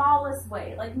the smallest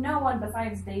way. Like, no one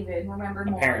besides David remembered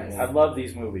Apparently. I love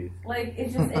these movies. Like,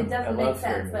 it doesn't I make love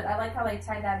sense, scary but I like how they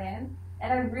tied that in.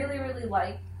 And I really, really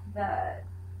like the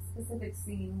specific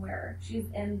scene where she's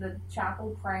in the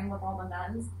chapel praying with all the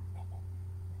nuns.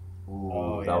 Ooh,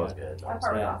 Oh, that yeah. was good. That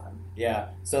part was Yeah. awesome. Yeah.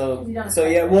 So You don't yeah.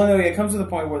 expect Well, no, it comes to the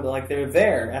point where they're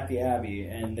there at the abbey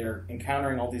and they're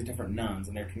encountering all these different nuns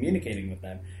and they're communicating with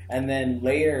them, and then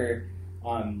later,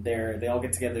 they all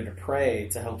get together to pray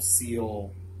to help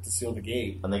seal the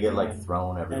gate. And they get like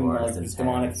thrown And everywhere. like It's this intense.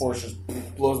 demonic force just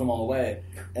blows them all away,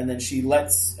 and then she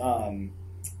lets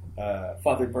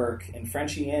Father Burke and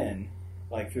Frenchie in,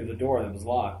 like through the door that was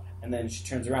locked, and then she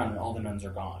turns around and all the nuns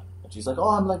are gone. And she's like, "Oh,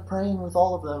 I'm like praying with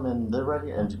all of them, and they're right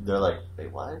here." And they're like,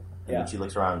 "Wait, what?" And Yeah. then she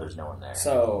looks around, and there's no one there.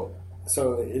 So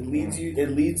it leads you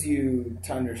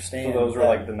to understand. So those were that-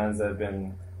 like the nuns that have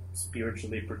been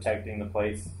spiritually protecting the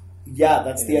place. Yeah,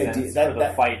 that's in the a idea. sense, for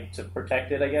the fight to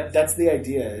protect it, I guess. That's the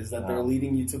idea, is that they're Wow.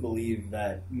 leading you to believe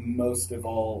that most of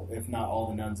all, if not all,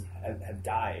 the nuns have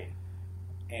died,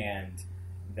 and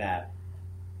that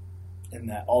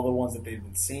all the ones that they've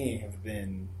been seeing have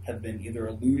been either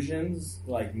illusions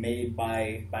like made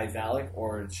by Valak,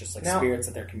 or it's just like Now- spirits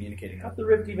that they're communicating How'd with. the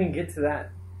rift even get to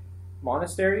that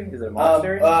monastery? Is it a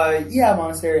monastery? Yeah,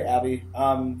 monastery abbey.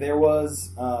 There was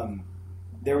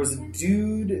a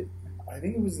dude. I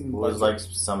think it was in It was like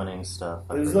summoning stuff.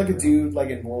 It was like a dude like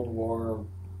in World War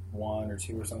I or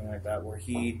II or something like that, where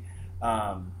he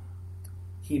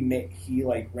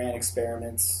like ran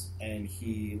experiments, and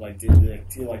he like did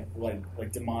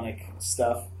like demonic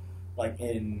stuff like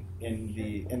in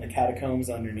the catacombs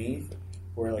underneath,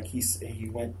 where like he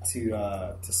went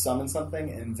to summon something,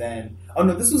 and then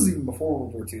this was even before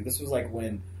World War II. This was like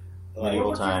when like Medieval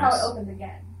Which is how times. it opened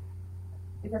again.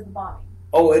 Because of the bombing.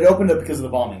 it opened up because of the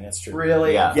bombing. That's true.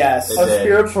 Really? Yeah. Yes, It A did.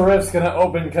 spiritual rift's gonna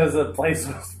open because the place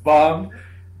was bombed.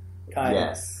 kind of.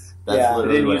 Yes, that's Yeah. They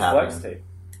literally didn't what use happened. flex tape.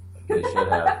 They should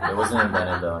have. It wasn't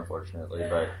invented though, unfortunately.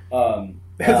 But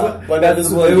But that's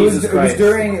the blood of Jesus Christ.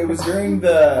 it was during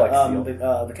the Flex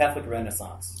seal. the Catholic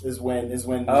Renaissance is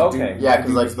when Oh, okay. yeah,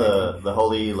 because like the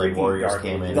holy like Freaking warriors dark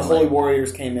came in. the and, holy like,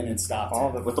 warriors came in and stopped All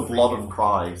it. the with the blood of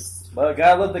Christ. But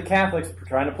God love the Catholics for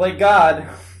trying to play God.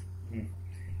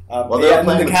 Well, they were and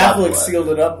playing the with Catholics God's blood. sealed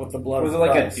it up with the blood Was it of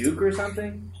like Christ. a duke or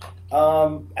something?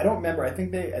 I don't remember. I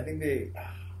think they.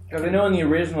 Because I know in the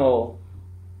original,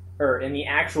 or in the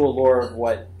actual lore of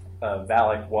what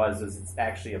Valak was, is it's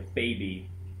actually a baby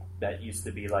that used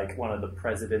to be like one of the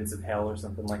presidents of hell or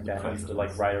something like that. He used to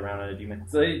like ride around on a demon.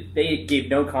 So they gave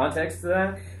no context to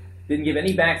that. Didn't give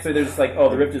any backstory. They're just like, oh,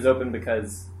 the rift is open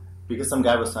because Some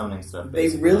guy was summoning stuff. They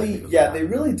basically. really, they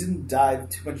really didn't dive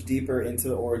too much deeper into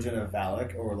the origin of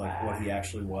Valak or like what he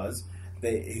actually was.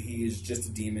 He's just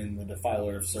a demon, the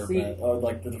Defiler of Serpent, or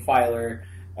like the Defiler,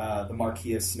 the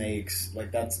Marquis of Snakes.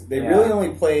 Like they really only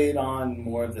played on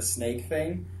more of the snake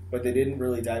thing, but they didn't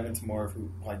really dive into more of who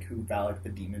Valak the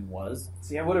demon was.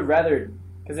 See, I would have rather,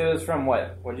 because it was from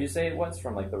what? What did you say it was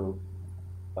from? Like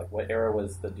what era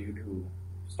was the dude who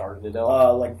started it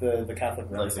all? Like the Catholic like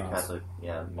the Renaissance. Catholic,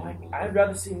 yeah. Like, I'd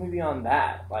rather see a movie on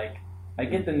that. Like, I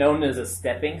get the known as a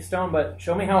stepping stone, but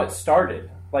show me how it started.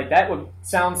 Like, that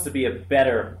sounds to be a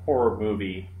better horror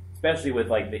movie, especially with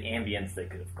like the ambience they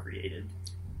could have created.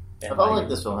 I And, felt like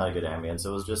this film had a good ambience. It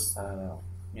was just I don't know.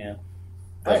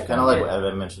 kind of like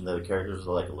I mentioned, the characters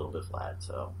were like a little bit flat,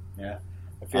 so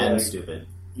I feel and like stupid.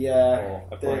 Yeah,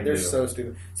 according they're to- so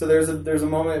stupid. So there's a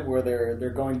moment where they're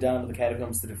going down to the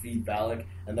catacombs to defeat Valak,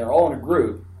 and they're all in a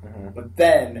group. Mhm. But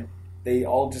then they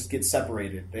all just get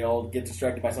separated. They all get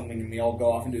distracted by something, and they all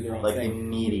go off and do their own Like thing.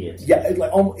 immediate. Yeah,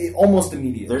 almost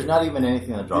immediately. There's not even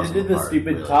anything that draws They them did the apart,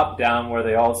 stupid really. top down where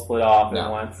they all split off No.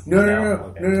 at once.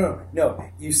 No.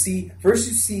 You see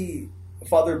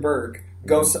Father Burke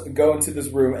go into this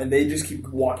room, and they just keep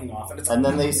walking off, and it's And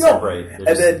then they no! separate.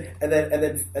 They're And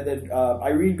then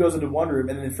Irene goes into one room,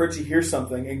 and then Fritchie hears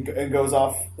something and goes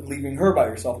off, leaving her by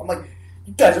herself. I'm like,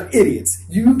 you guys are idiots.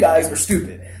 You guys are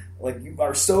stupid. Like, you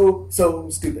are so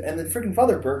stupid. And then freaking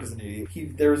Father Burke is an idiot.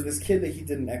 There was this kid that he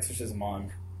did an exorcism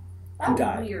on That Who was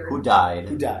died? weird. who died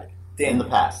who died. in the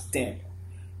past. Daniel.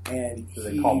 And Do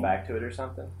they call back to it or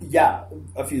something? Yeah,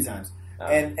 a few times. Oh.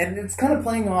 And it's kind of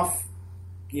playing off,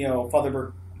 Father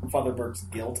Burke's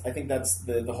guilt. I think that's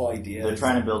the whole idea. They're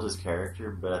trying to build his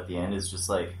character, but at the end, it's just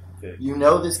like, Good. you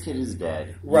know this kid is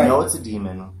dead. Right. You know it's a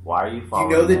demon. Why are you You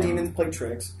following know the him? demons play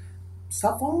tricks.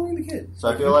 Stop following the kid. So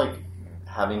I feel like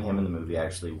having him in the movie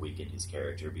actually weakened his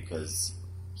character because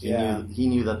he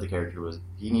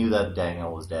knew that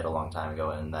Daniel was dead a long time ago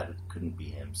and that it couldn't be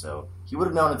him. So he would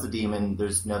have known it's a demon.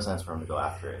 There's no sense for him to go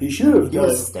after it. He should have He would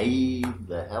have stayed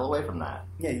the hell away from that.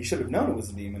 Yeah, he should have known it was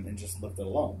a demon and just left it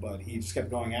alone. But he just kept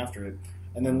going after it.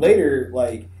 And then later,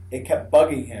 like, it kept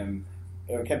bugging him,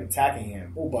 or kept attacking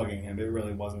him. Well, bugging him. It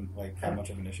really wasn't, like, that much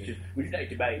of an issue. Would you like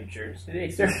to buy insurance today,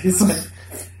 sir?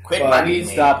 Quit But- bugging Please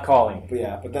me. stop calling.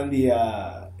 but then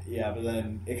but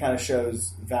then it kind of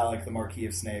shows Valak, the Marquis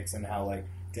of Snakes, and how, like,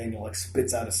 Daniel, like,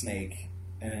 spits out a snake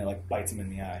and it, like, bites him in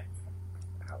the eye.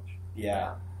 Ouch.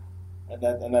 Yeah.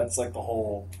 And that's, like, the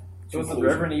whole So was the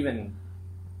conclusion. Reverend even...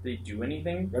 Did he do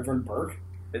anything? Reverend Burke?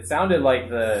 It sounded like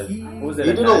the... He- what was it?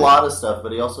 He did a lot of stuff,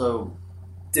 but he also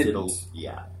Didn't.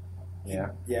 yeah.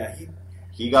 Yeah. Yeah,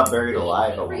 He got buried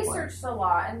alive He at one point. researched a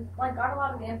lot and like got a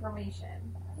lot of the information.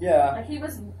 yeah. Like he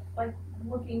was like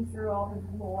looking through all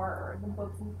the lore or the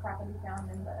books and crap that he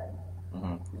found in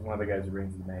the He's one of the guys who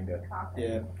brings the manga. coffin.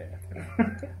 Yeah.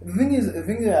 Okay. The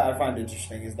thing that I find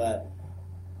interesting is that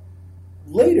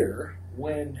later,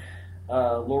 when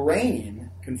Lorraine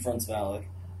confronts Valak,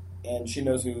 and she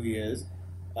knows who he is,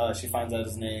 she finds out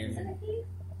his name. Isn't it he?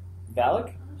 Valak?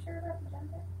 I'm not sure about the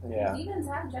gender. Yeah. Demons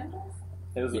have genders?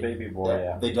 It was a baby boy,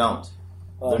 yeah. They don't.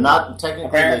 Uh, They're not technically.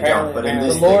 apparently- They don't. But in apparently-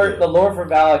 this, The they lore, do. the lore for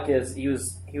Valak is he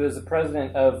was the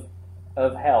president of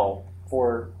hell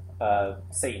for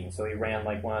Satan. So he ran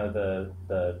like one of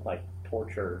the like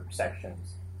torture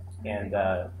sections, and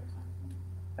I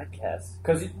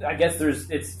guess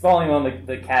it's following on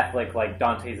the Catholic like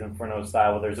Dante's Inferno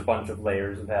style where there's a bunch of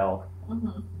layers of hell,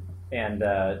 Mm-hmm.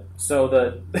 and so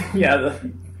the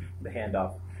the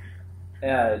handoff.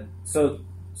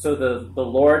 So the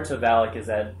lore to Valak is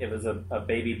that it was a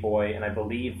baby boy, and I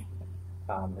believe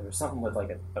there was something with like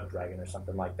a dragon or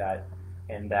something like that,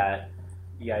 and that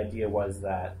the idea was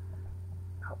that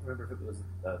I don't remember if it was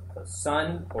the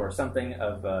son or something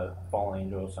of a fallen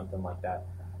angel or something like that.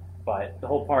 But the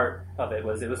whole part of it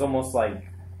was almost like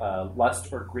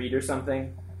lust or greed or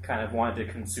something. Kind of wanted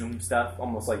to consume stuff,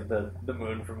 almost like the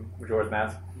moon from Majora's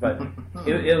Mask. But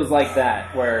it was like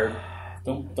that, where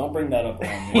Don't bring that up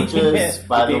around me. Which is,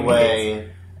 by the Game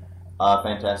way, a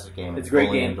fantastic game. It's a great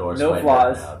Fully game. endorsed No by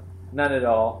flaws. Nerdcloud. None at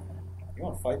all. You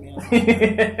want to fight me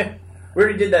on We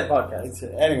already did that podcast.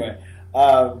 Anyway,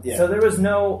 yeah. So there was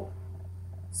no.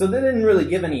 So they didn't really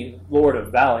give any Lord of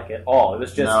Valak at all. It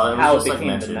was just No, it was how just, it like, became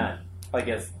the mentioned. nun. I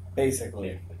guess Basically.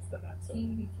 it's the nun. So He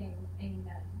became a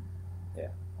nun.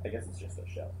 I guess it's just a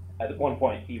show. At one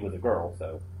point, he was a girl.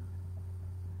 So,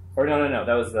 or no,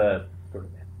 that was the.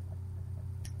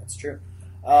 That's true.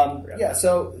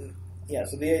 So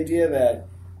the idea that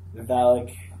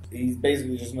Valak, he's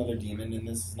basically just another demon in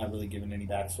this, is not really given any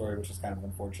backstory, which is kind of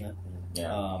unfortunate.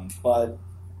 Yeah. But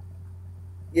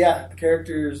yeah, the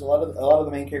characters, a lot of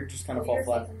the main characters kind of fall You're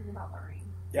flat. saying something about Lorraine.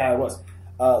 Yeah, it was.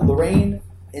 Lorraine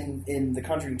in The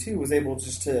Conjuring 2 was able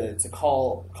just to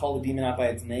call the demon out by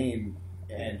its name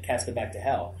and cast it back to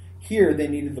hell. Here, they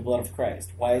needed the blood of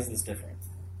Christ. Why is this different?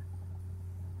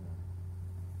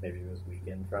 Maybe it was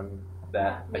weakened from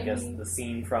that. I guess Maybe. the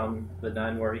scene from the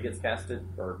nun where he gets casted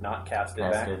or not casted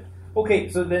back. Casted. Okay,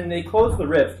 so then they close the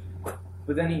rift,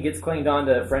 but then he gets claimed on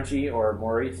to Frenchie or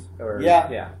Maurice or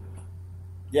Yeah.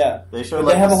 yeah. They showed But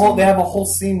like they have the a whole scene- they have a whole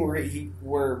scene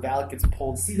where Valak gets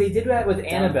pulled. See, they did that with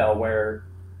Annabelle, where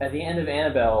at the end of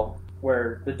Annabelle,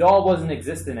 where the doll wasn't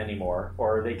existent anymore,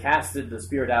 or they casted the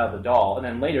spirit out of the doll, and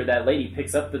then later that lady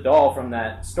picks up the doll from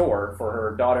that store for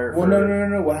her daughter. Well, for,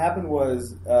 no. What happened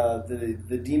was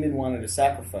the demon wanted a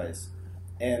sacrifice,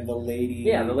 and the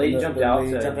lady the lady jumped out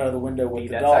to jumped out of the window with be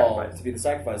the that doll sacrifice. to be the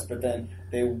sacrifice. But then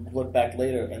they looked back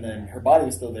later, and then her body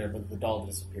was still there, but the doll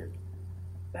disappeared,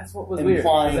 That's what was weird. 'cause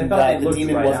implying I thought that they the looked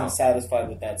demon right wasn't out. satisfied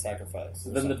with that sacrifice. So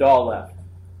then the doll left.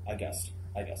 I guess.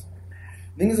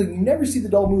 The thing is, like, you never see the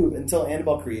doll move until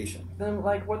Annabelle creation. Then,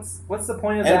 like, what's the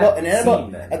point of Annabelle, that and Annabelle,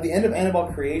 scene then? at the end of Annabelle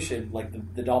creation, like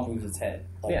the doll moves its head,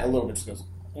 like Yeah. a little bit, just goes.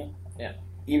 Yeah.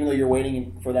 Even though you're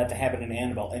waiting for that to happen in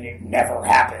Annabelle, and it never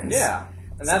happens. Yeah,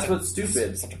 and that's what's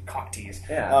stupid. Such a cock tease.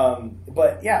 Yeah.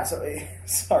 But yeah, so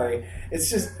sorry. It's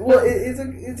just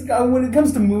when it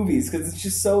comes to movies, because it's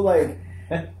just so like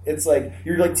it's like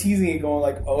you're like teasing it, going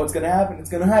like, oh, it's gonna happen,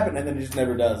 and then it just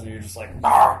never does, and you're just like,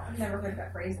 ah, I've never heard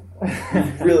that phrase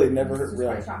before. really never It's just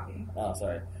really. quite shocking. Oh,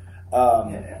 sorry.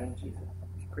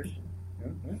 Christian.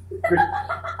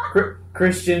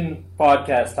 Christian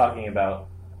podcast talking about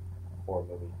horror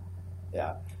movie.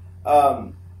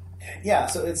 Yeah,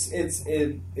 so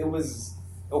it was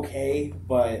okay,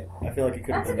 but I feel like it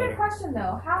could have That's a been good better. question,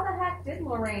 though. How the heck did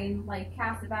Lorraine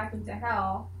cast it back into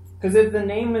hell? Because if the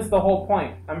name is the whole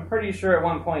point, I'm pretty sure at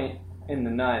one point in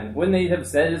The Nun, wouldn't they have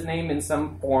said his name in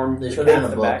some form? They to showed it in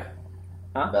cast a book. back?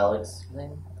 Huh? Valak's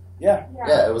name? Yeah,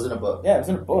 Yeah, it was in a book. yeah, it was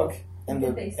in a book, and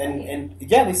Did they say it? and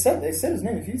yeah, they said his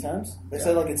name a few times. They Yeah.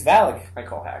 said like it's Valak, I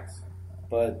call hacks.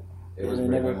 but It was They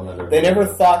written never- in one of their they never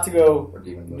thought to go. or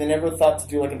demon books. They never thought to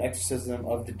do like an exorcism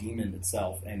of the demon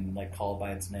itself and like call it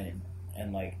by its name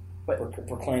and like But-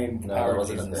 proclaim the No, power that of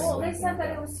wasn't a Jesus. thing. Well, they said that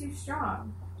it was too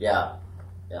strong. Yeah,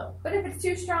 But if it's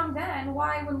too strong, then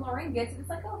why, when Lorraine gets it, it's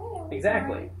like, oh, hey,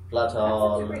 Exactly. That's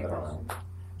Platon. a great I don't know. question.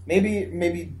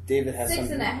 Maybe David has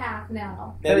 6.5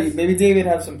 now. Maybe David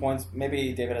has some points.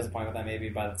 Maybe David has a point with that. Maybe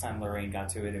by the time Lorraine got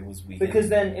to it, it was weak. Because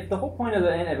then, if the whole point of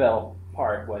the Annabelle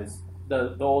part was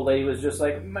the old lady was just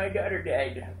like, my daughter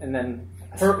died, and then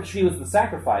she was the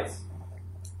sacrifice,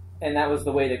 and that was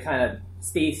the way to kind of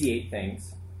statiate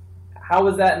things. How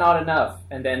is that not enough?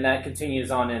 And then that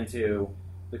continues on into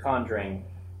The Conjuring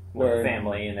with Where- the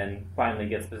family, and then finally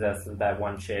gets possessed with that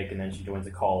one chick, and then she joins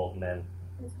a cult, and then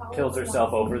kills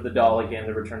herself over the doll again,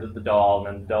 the return of the doll, and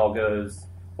then the doll goes.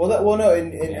 in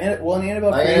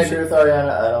Annabelle I agree creation. with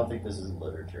Ariana. I don't think this is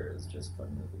literature. It's just fun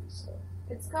movies. So.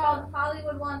 It's called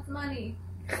Hollywood Wants Money.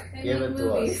 They Give make it to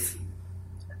movies.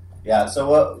 Yeah. So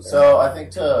what? So I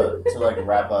think to like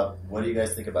wrap up, what do you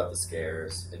guys think about the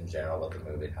scares in general with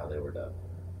the movie and how they were done?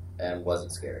 And was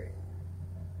it scary?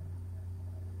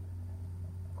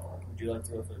 Would you like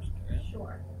to go first?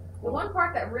 Sure. The one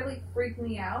part that really freaked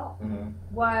me out Mm-hmm.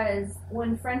 was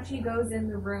when Frenchie goes in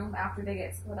the room after they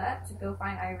get split up to go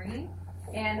find Irene,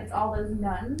 and it's all those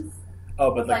nuns.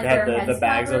 Oh, but like they had their the heads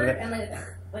bags over covered, there. and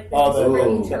like they Oh, just the-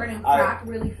 really oh, turn and I- crack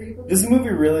really creepily. This movie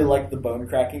really liked the bone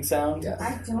cracking sound, Yes.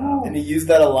 I don't. and he used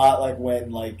that a lot. Like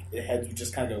when like the heads would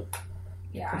just kind of go.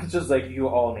 Yeah. It's just like, you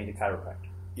all need a chiropractor.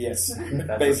 Yes,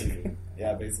 That's basically.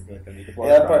 Yeah, basically. The Yeah, blood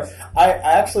that part. cries. I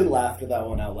actually laughed at that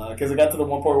one out loud because it got to the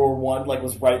one point where one like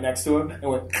was right next to him and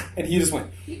went, and he just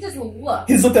went. You just look.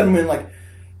 He just looked at him and like,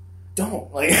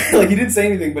 don't like like he didn't say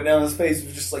anything, but now his face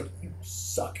was just like, you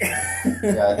suck.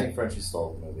 Yeah, I think Frenchie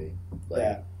stole the movie. Like,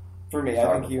 Yeah. For me, I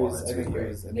Star think he was. I performance think he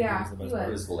was was. I think Yeah, he was the best he part.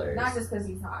 It was hilarious. Not just because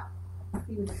he's hot.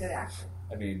 He was a good actor.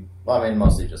 I mean,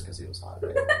 mostly just because he was hot.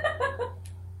 Right?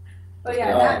 But yeah,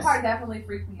 Yeah. that part definitely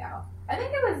freaked me out. I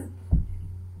think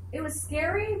it was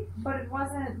scary, but it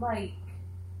wasn't like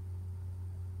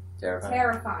Terrifying.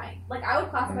 terrifying. Like I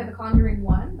would classify The Conjuring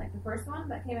 1, like the first one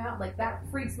that came out, like that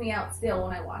freaks me out still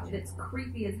when I watch it. It's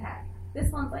creepy as heck.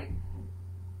 This one's like,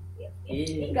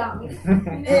 he got me. You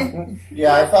know?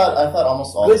 Yeah, I thought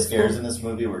almost all Good the scares in this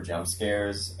movie were jump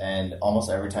scares, and almost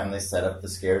every time they set up the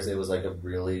scares, it was like a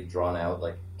really drawn out,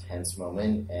 like tense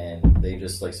moment, and they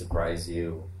just like surprise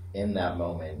you in that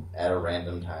moment at a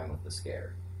random time with the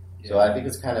scare. So I think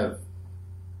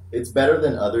it's better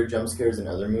than other jump scares in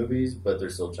other movies, but they're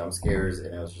still jump scares,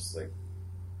 and it was just like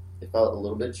it felt a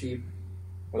little bit cheap.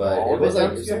 But all it of was it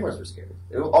like jump some parts were scary.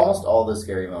 Almost all the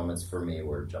scary moments for me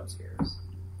were jump scares.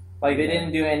 Like they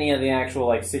didn't do any of the actual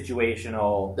like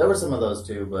situational. There were some of those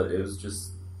too, but it was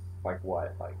just Like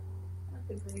what? Like Like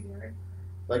the graveyard.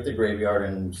 like the graveyard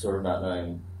and sort of not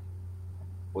knowing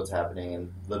what's happening,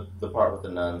 and the part with the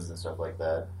nuns and stuff like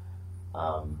that.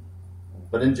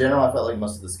 But in general, I felt like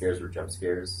most of the scares were jump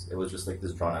scares. It was just like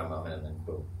this drawn out moment and then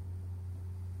boom.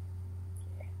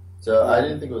 So I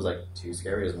didn't think it was like too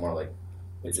scary. It was more like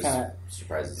it It's just kinda-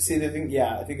 surprises. see the thing.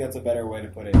 Yeah, I think that's a better way to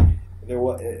put it.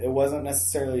 It wasn't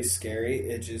necessarily scary.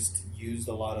 It just used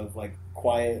a lot of like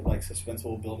quiet, like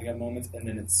suspenseful building up moments, and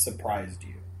then it surprised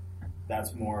you.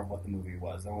 That's more of what the movie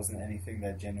was. There wasn't anything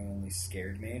that genuinely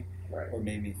scared me right. or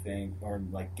made me think or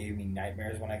like gave me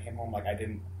nightmares when I came home. Like I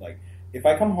didn't like if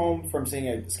I come home from seeing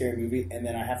a scary movie and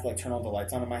then I have to like turn all the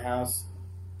lights on in my house,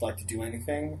 like to do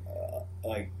anything,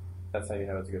 like That's how you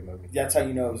know it's a good movie. that's how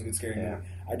you know it was a good scary Yeah. movie.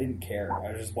 I didn't care.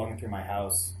 I was just walking through my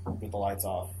house with the lights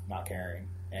off, not caring.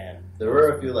 And There were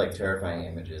a few like terrifying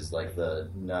images, like the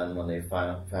nun when they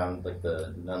found like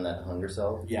the nun that hung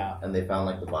herself, yeah, and they found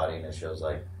like the body, and it shows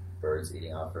like birds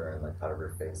eating off her, and like part of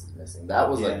her face is missing. That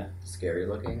was like Yeah. scary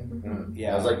looking. Mm.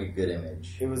 yeah. That was like a good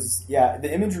image. It was, yeah,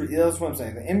 the imagery, that's what I'm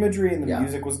saying. The imagery and the Yeah.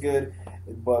 music was good,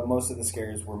 but most of the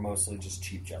scares were mostly just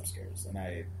cheap jump scares. And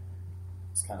I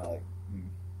was kind of like,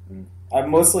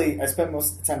 I spent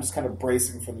most of the time just kind of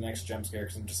bracing for the next jump scare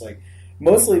because I'm just like,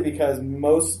 mostly because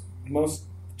most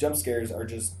jump scares are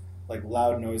just like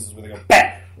loud noises where they go,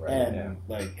 bang! Right. And Yeah.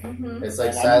 like, Mm-hmm. It's like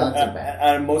and silence I'm, and bang.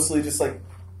 I'm mostly just like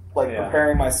Yeah.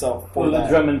 preparing myself for Or the that.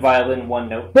 drum and violin, one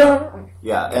note.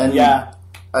 Yeah, and Yeah,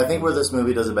 I think where this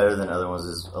movie does it better than other ones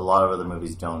is a lot of other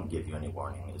movies don't give you any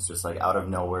warning. It's just like out of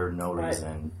nowhere, no Right.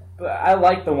 reason. But I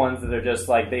like the ones that are just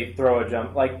like they throw a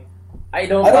jump. Like I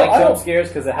don't I don't- like I jump don't- scares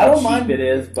because of I how don't cheap mind- it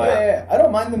is. But yeah, I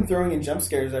don't mind them throwing in jump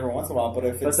scares every once in a while, but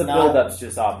if but it's the not, build-up's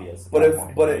just obvious. at But that if,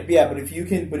 point, but right? it, yeah, but if you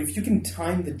can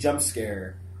time the jump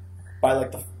scare by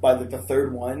the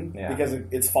third one Yeah. because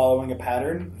it's following a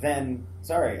pattern, then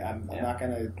sorry, I'm Yeah. not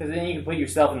gonna. Because then you can put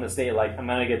yourself in the state like I'm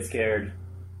gonna get scared.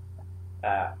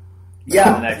 The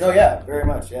Yeah, next no, one. yeah, very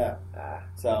much, yeah. Ah.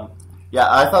 So Yeah,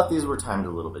 I thought these were timed a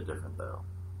little bit different though.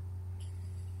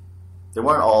 They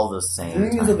weren't all the the same. thing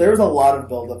is that time. there was a lot of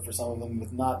build up for some of them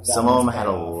with not that Some much of them had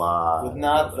a payoff. lot. With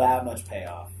not that much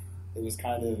payoff. It was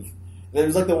kind of. There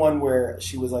was like the one where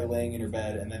she was like laying in her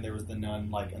bed, and then there was the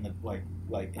nun like in the like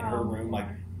in her room like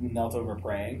knelt over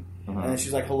praying, Mhm. and then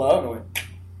she's like hello, and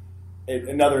it went,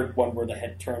 another one where the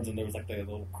head turns and there was like the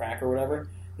little crack or whatever.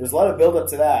 There's a lot of build up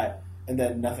to that, and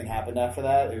then nothing happened after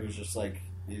that. It was just like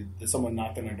someone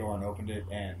knocked on her door and opened it,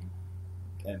 and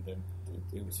then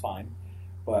it was fine.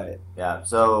 But Yeah.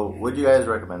 So, would you guys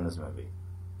recommend this movie?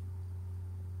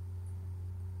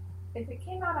 If it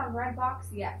came out on Redbox,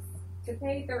 yes. To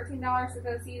pay $13 to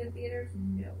go see it in theaters,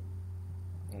 no.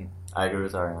 I agree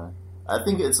with Ariana. I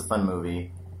think it's a fun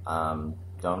movie.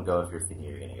 Don't go if you're thinking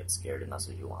you're gonna get scared, and that's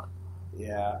what you want.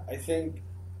 yeah, I think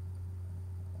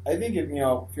if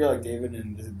if you're like David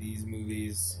in these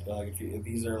movies, like if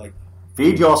these are like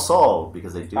Feed your soul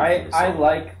because they do. feed your I soul.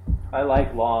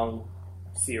 like long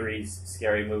series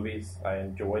scary movies. I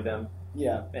enjoy them,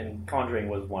 yeah. and Conjuring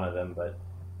was one of them. But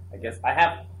I guess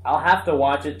I'll have to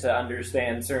watch it to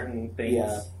understand certain things.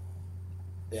 Yeah.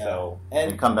 Yeah. So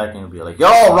And And come back and you'll be like, "You're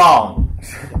all wrong."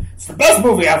 it's the best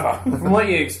movie ever. from what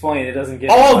you explained, it doesn't get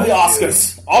All of much the to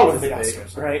Oscars. All of the specific,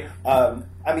 Oscars. right?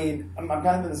 I mean, I'm kind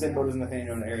of in the same boat as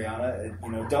Nathaniel and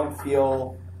Ariana. Don't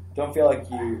feel like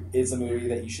it's a movie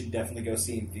that you should definitely go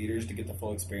see in theaters to get the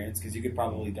full experience because you could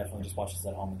probably definitely just watch this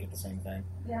at home and get the same thing.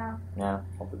 Yeah, Yeah.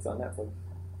 Hope it's on Netflix.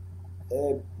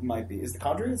 It might be. Is The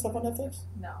Conjuring stuff on Netflix?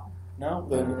 no. No.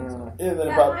 Uh, Then At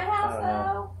about, my house, I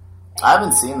don't though. I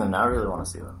haven't seen them. Now I really want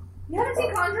to see them. You haven't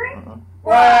seen Conjuring? Mhm.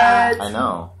 What? I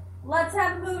know. Let's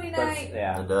have a movie But, night.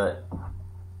 yeah. To do it.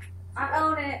 I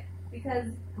own it because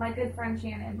my good friend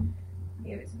Shannon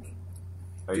gave it to me.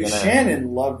 Are you Dude, gonna?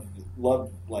 Shannon loved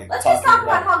like Let's talking just talk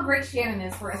about how great Shannon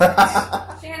is for a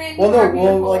second. Shannon, Well, you are no,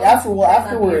 beautiful. like I love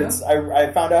afterwards,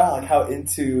 I found out like how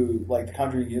into like the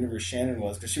Conjuring universe Shannon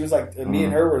was because she was like me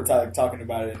and her were talking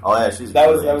about it. Oh yeah, she's That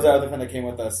was really the other friend that came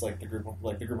with us. Like the group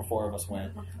of 4 of us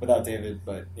went without David,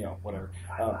 but whatever.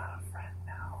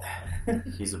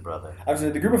 He's a brother. Actually,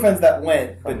 the group of friends that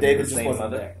went, but From David the just same wasn't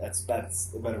mother? there.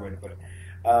 That's a better way to put it.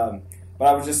 But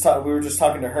I was just we were just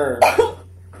talking to her,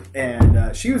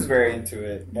 and she was very into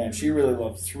it, and she really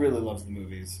loves the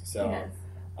movies. So Yes.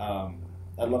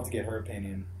 I'd love to get her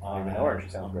opinion on even know her. She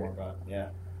sounds more great. about yeah.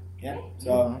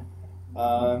 So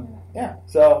yeah.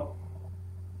 So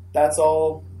that's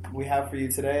all we have for you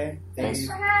today. Thank Thanks you.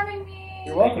 for having me.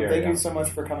 You're welcome. Thank you, Thank you Ariel. so much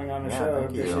for coming on the Yeah, show. I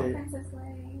thank you. appreciate it. Princess Way.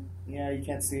 Yeah, you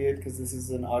can't see it because this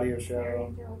is an audio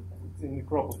show.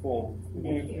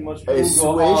 A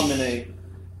swish.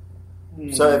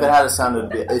 So if it had a sound, it would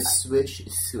be a swish,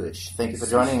 swish. Thank you for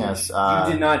joining us.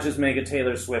 You did not just make a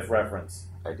Taylor Swift reference.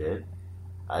 I did.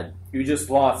 You just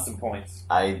lost some points.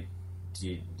 I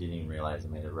didn't even realize I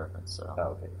made a reference. So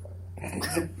Oh,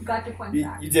 okay. Got your points You,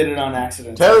 back. you did it on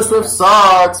accident. Taylor Swift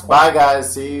sucks. Bye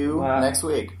guys. See you next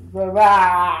week.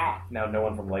 Now no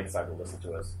one from Lakeside will listen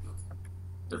to us.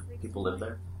 Do people live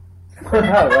there?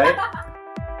 Right?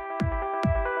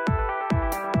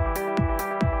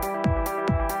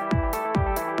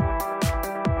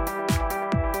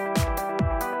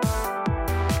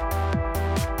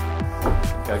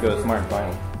 Gotta go to Smart and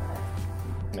Final.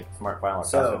 Make a Smart Final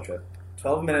So- CrossFit trip.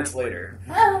 12 minutes later.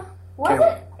 Oh, was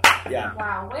Okay. it? Yeah.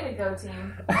 Wow, way to go,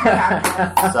 team. You got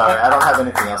this. Sorry, I don't have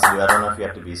anything else to do. I don't know if you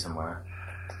have to be somewhere.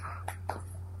 I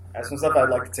have some stuff I'd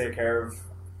like to take care of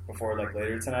before like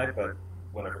later tonight, but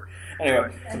whatever.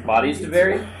 Anyway. Some bodies to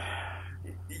bury?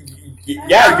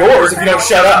 Yeah, yours if you don't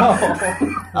shut up.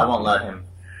 I won't let him.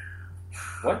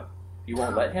 What? You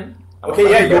won't let him? I won't Okay,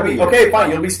 let yeah, him you'll bury be you. okay,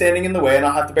 fine. You'll be standing in the way and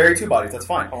I'll have to bury 2 bodies. That's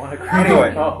fine. I want to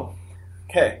Anyway. Oh.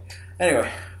 Okay. Anyway.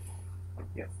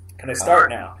 Yeah. Can I start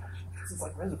now? This is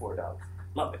like Reservoir Dogs.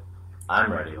 Love it.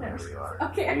 I'm ready whenever you are.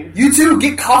 Okay. You two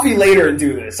get coffee later and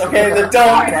do this, okay? The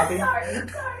Sorry, don't. sorry, go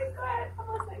ahead.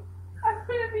 I'm listening. I'm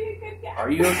gonna be a good guy. Are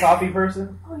you a coffee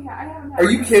person? Oh yeah, I haven't had Are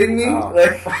you kidding me? Oh.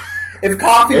 Like, if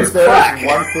coffee If is there's crack.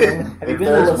 one thing, Have you if been to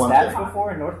there's the one Stats thing,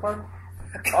 before in North Park?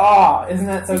 Oh, isn't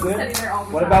that so I'm good? sitting there all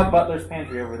the What time. about Butler's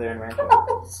Pantry over there in Rancho?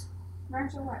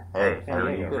 Rancho what? hey, San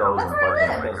you Diego. could always That's where I unplug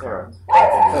live. the Yes, sir.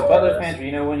 microphone. So Butler's Pantry,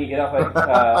 you know when you get off at...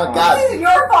 Oh, God. This is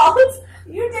your fault.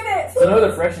 You did it. So you know where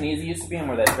the Fresh and Easy used to be and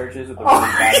where that church is with the really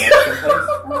bad Mexican place?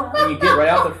 Uh-huh. When you get right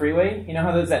off the freeway, you know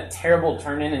how there's that terrible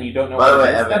turn in and you don't know By the what way,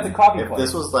 it is? Evan, That's a coffee if place.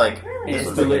 this was like, And this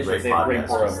it's would make a delicious. great They have great podcast.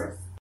 pour over.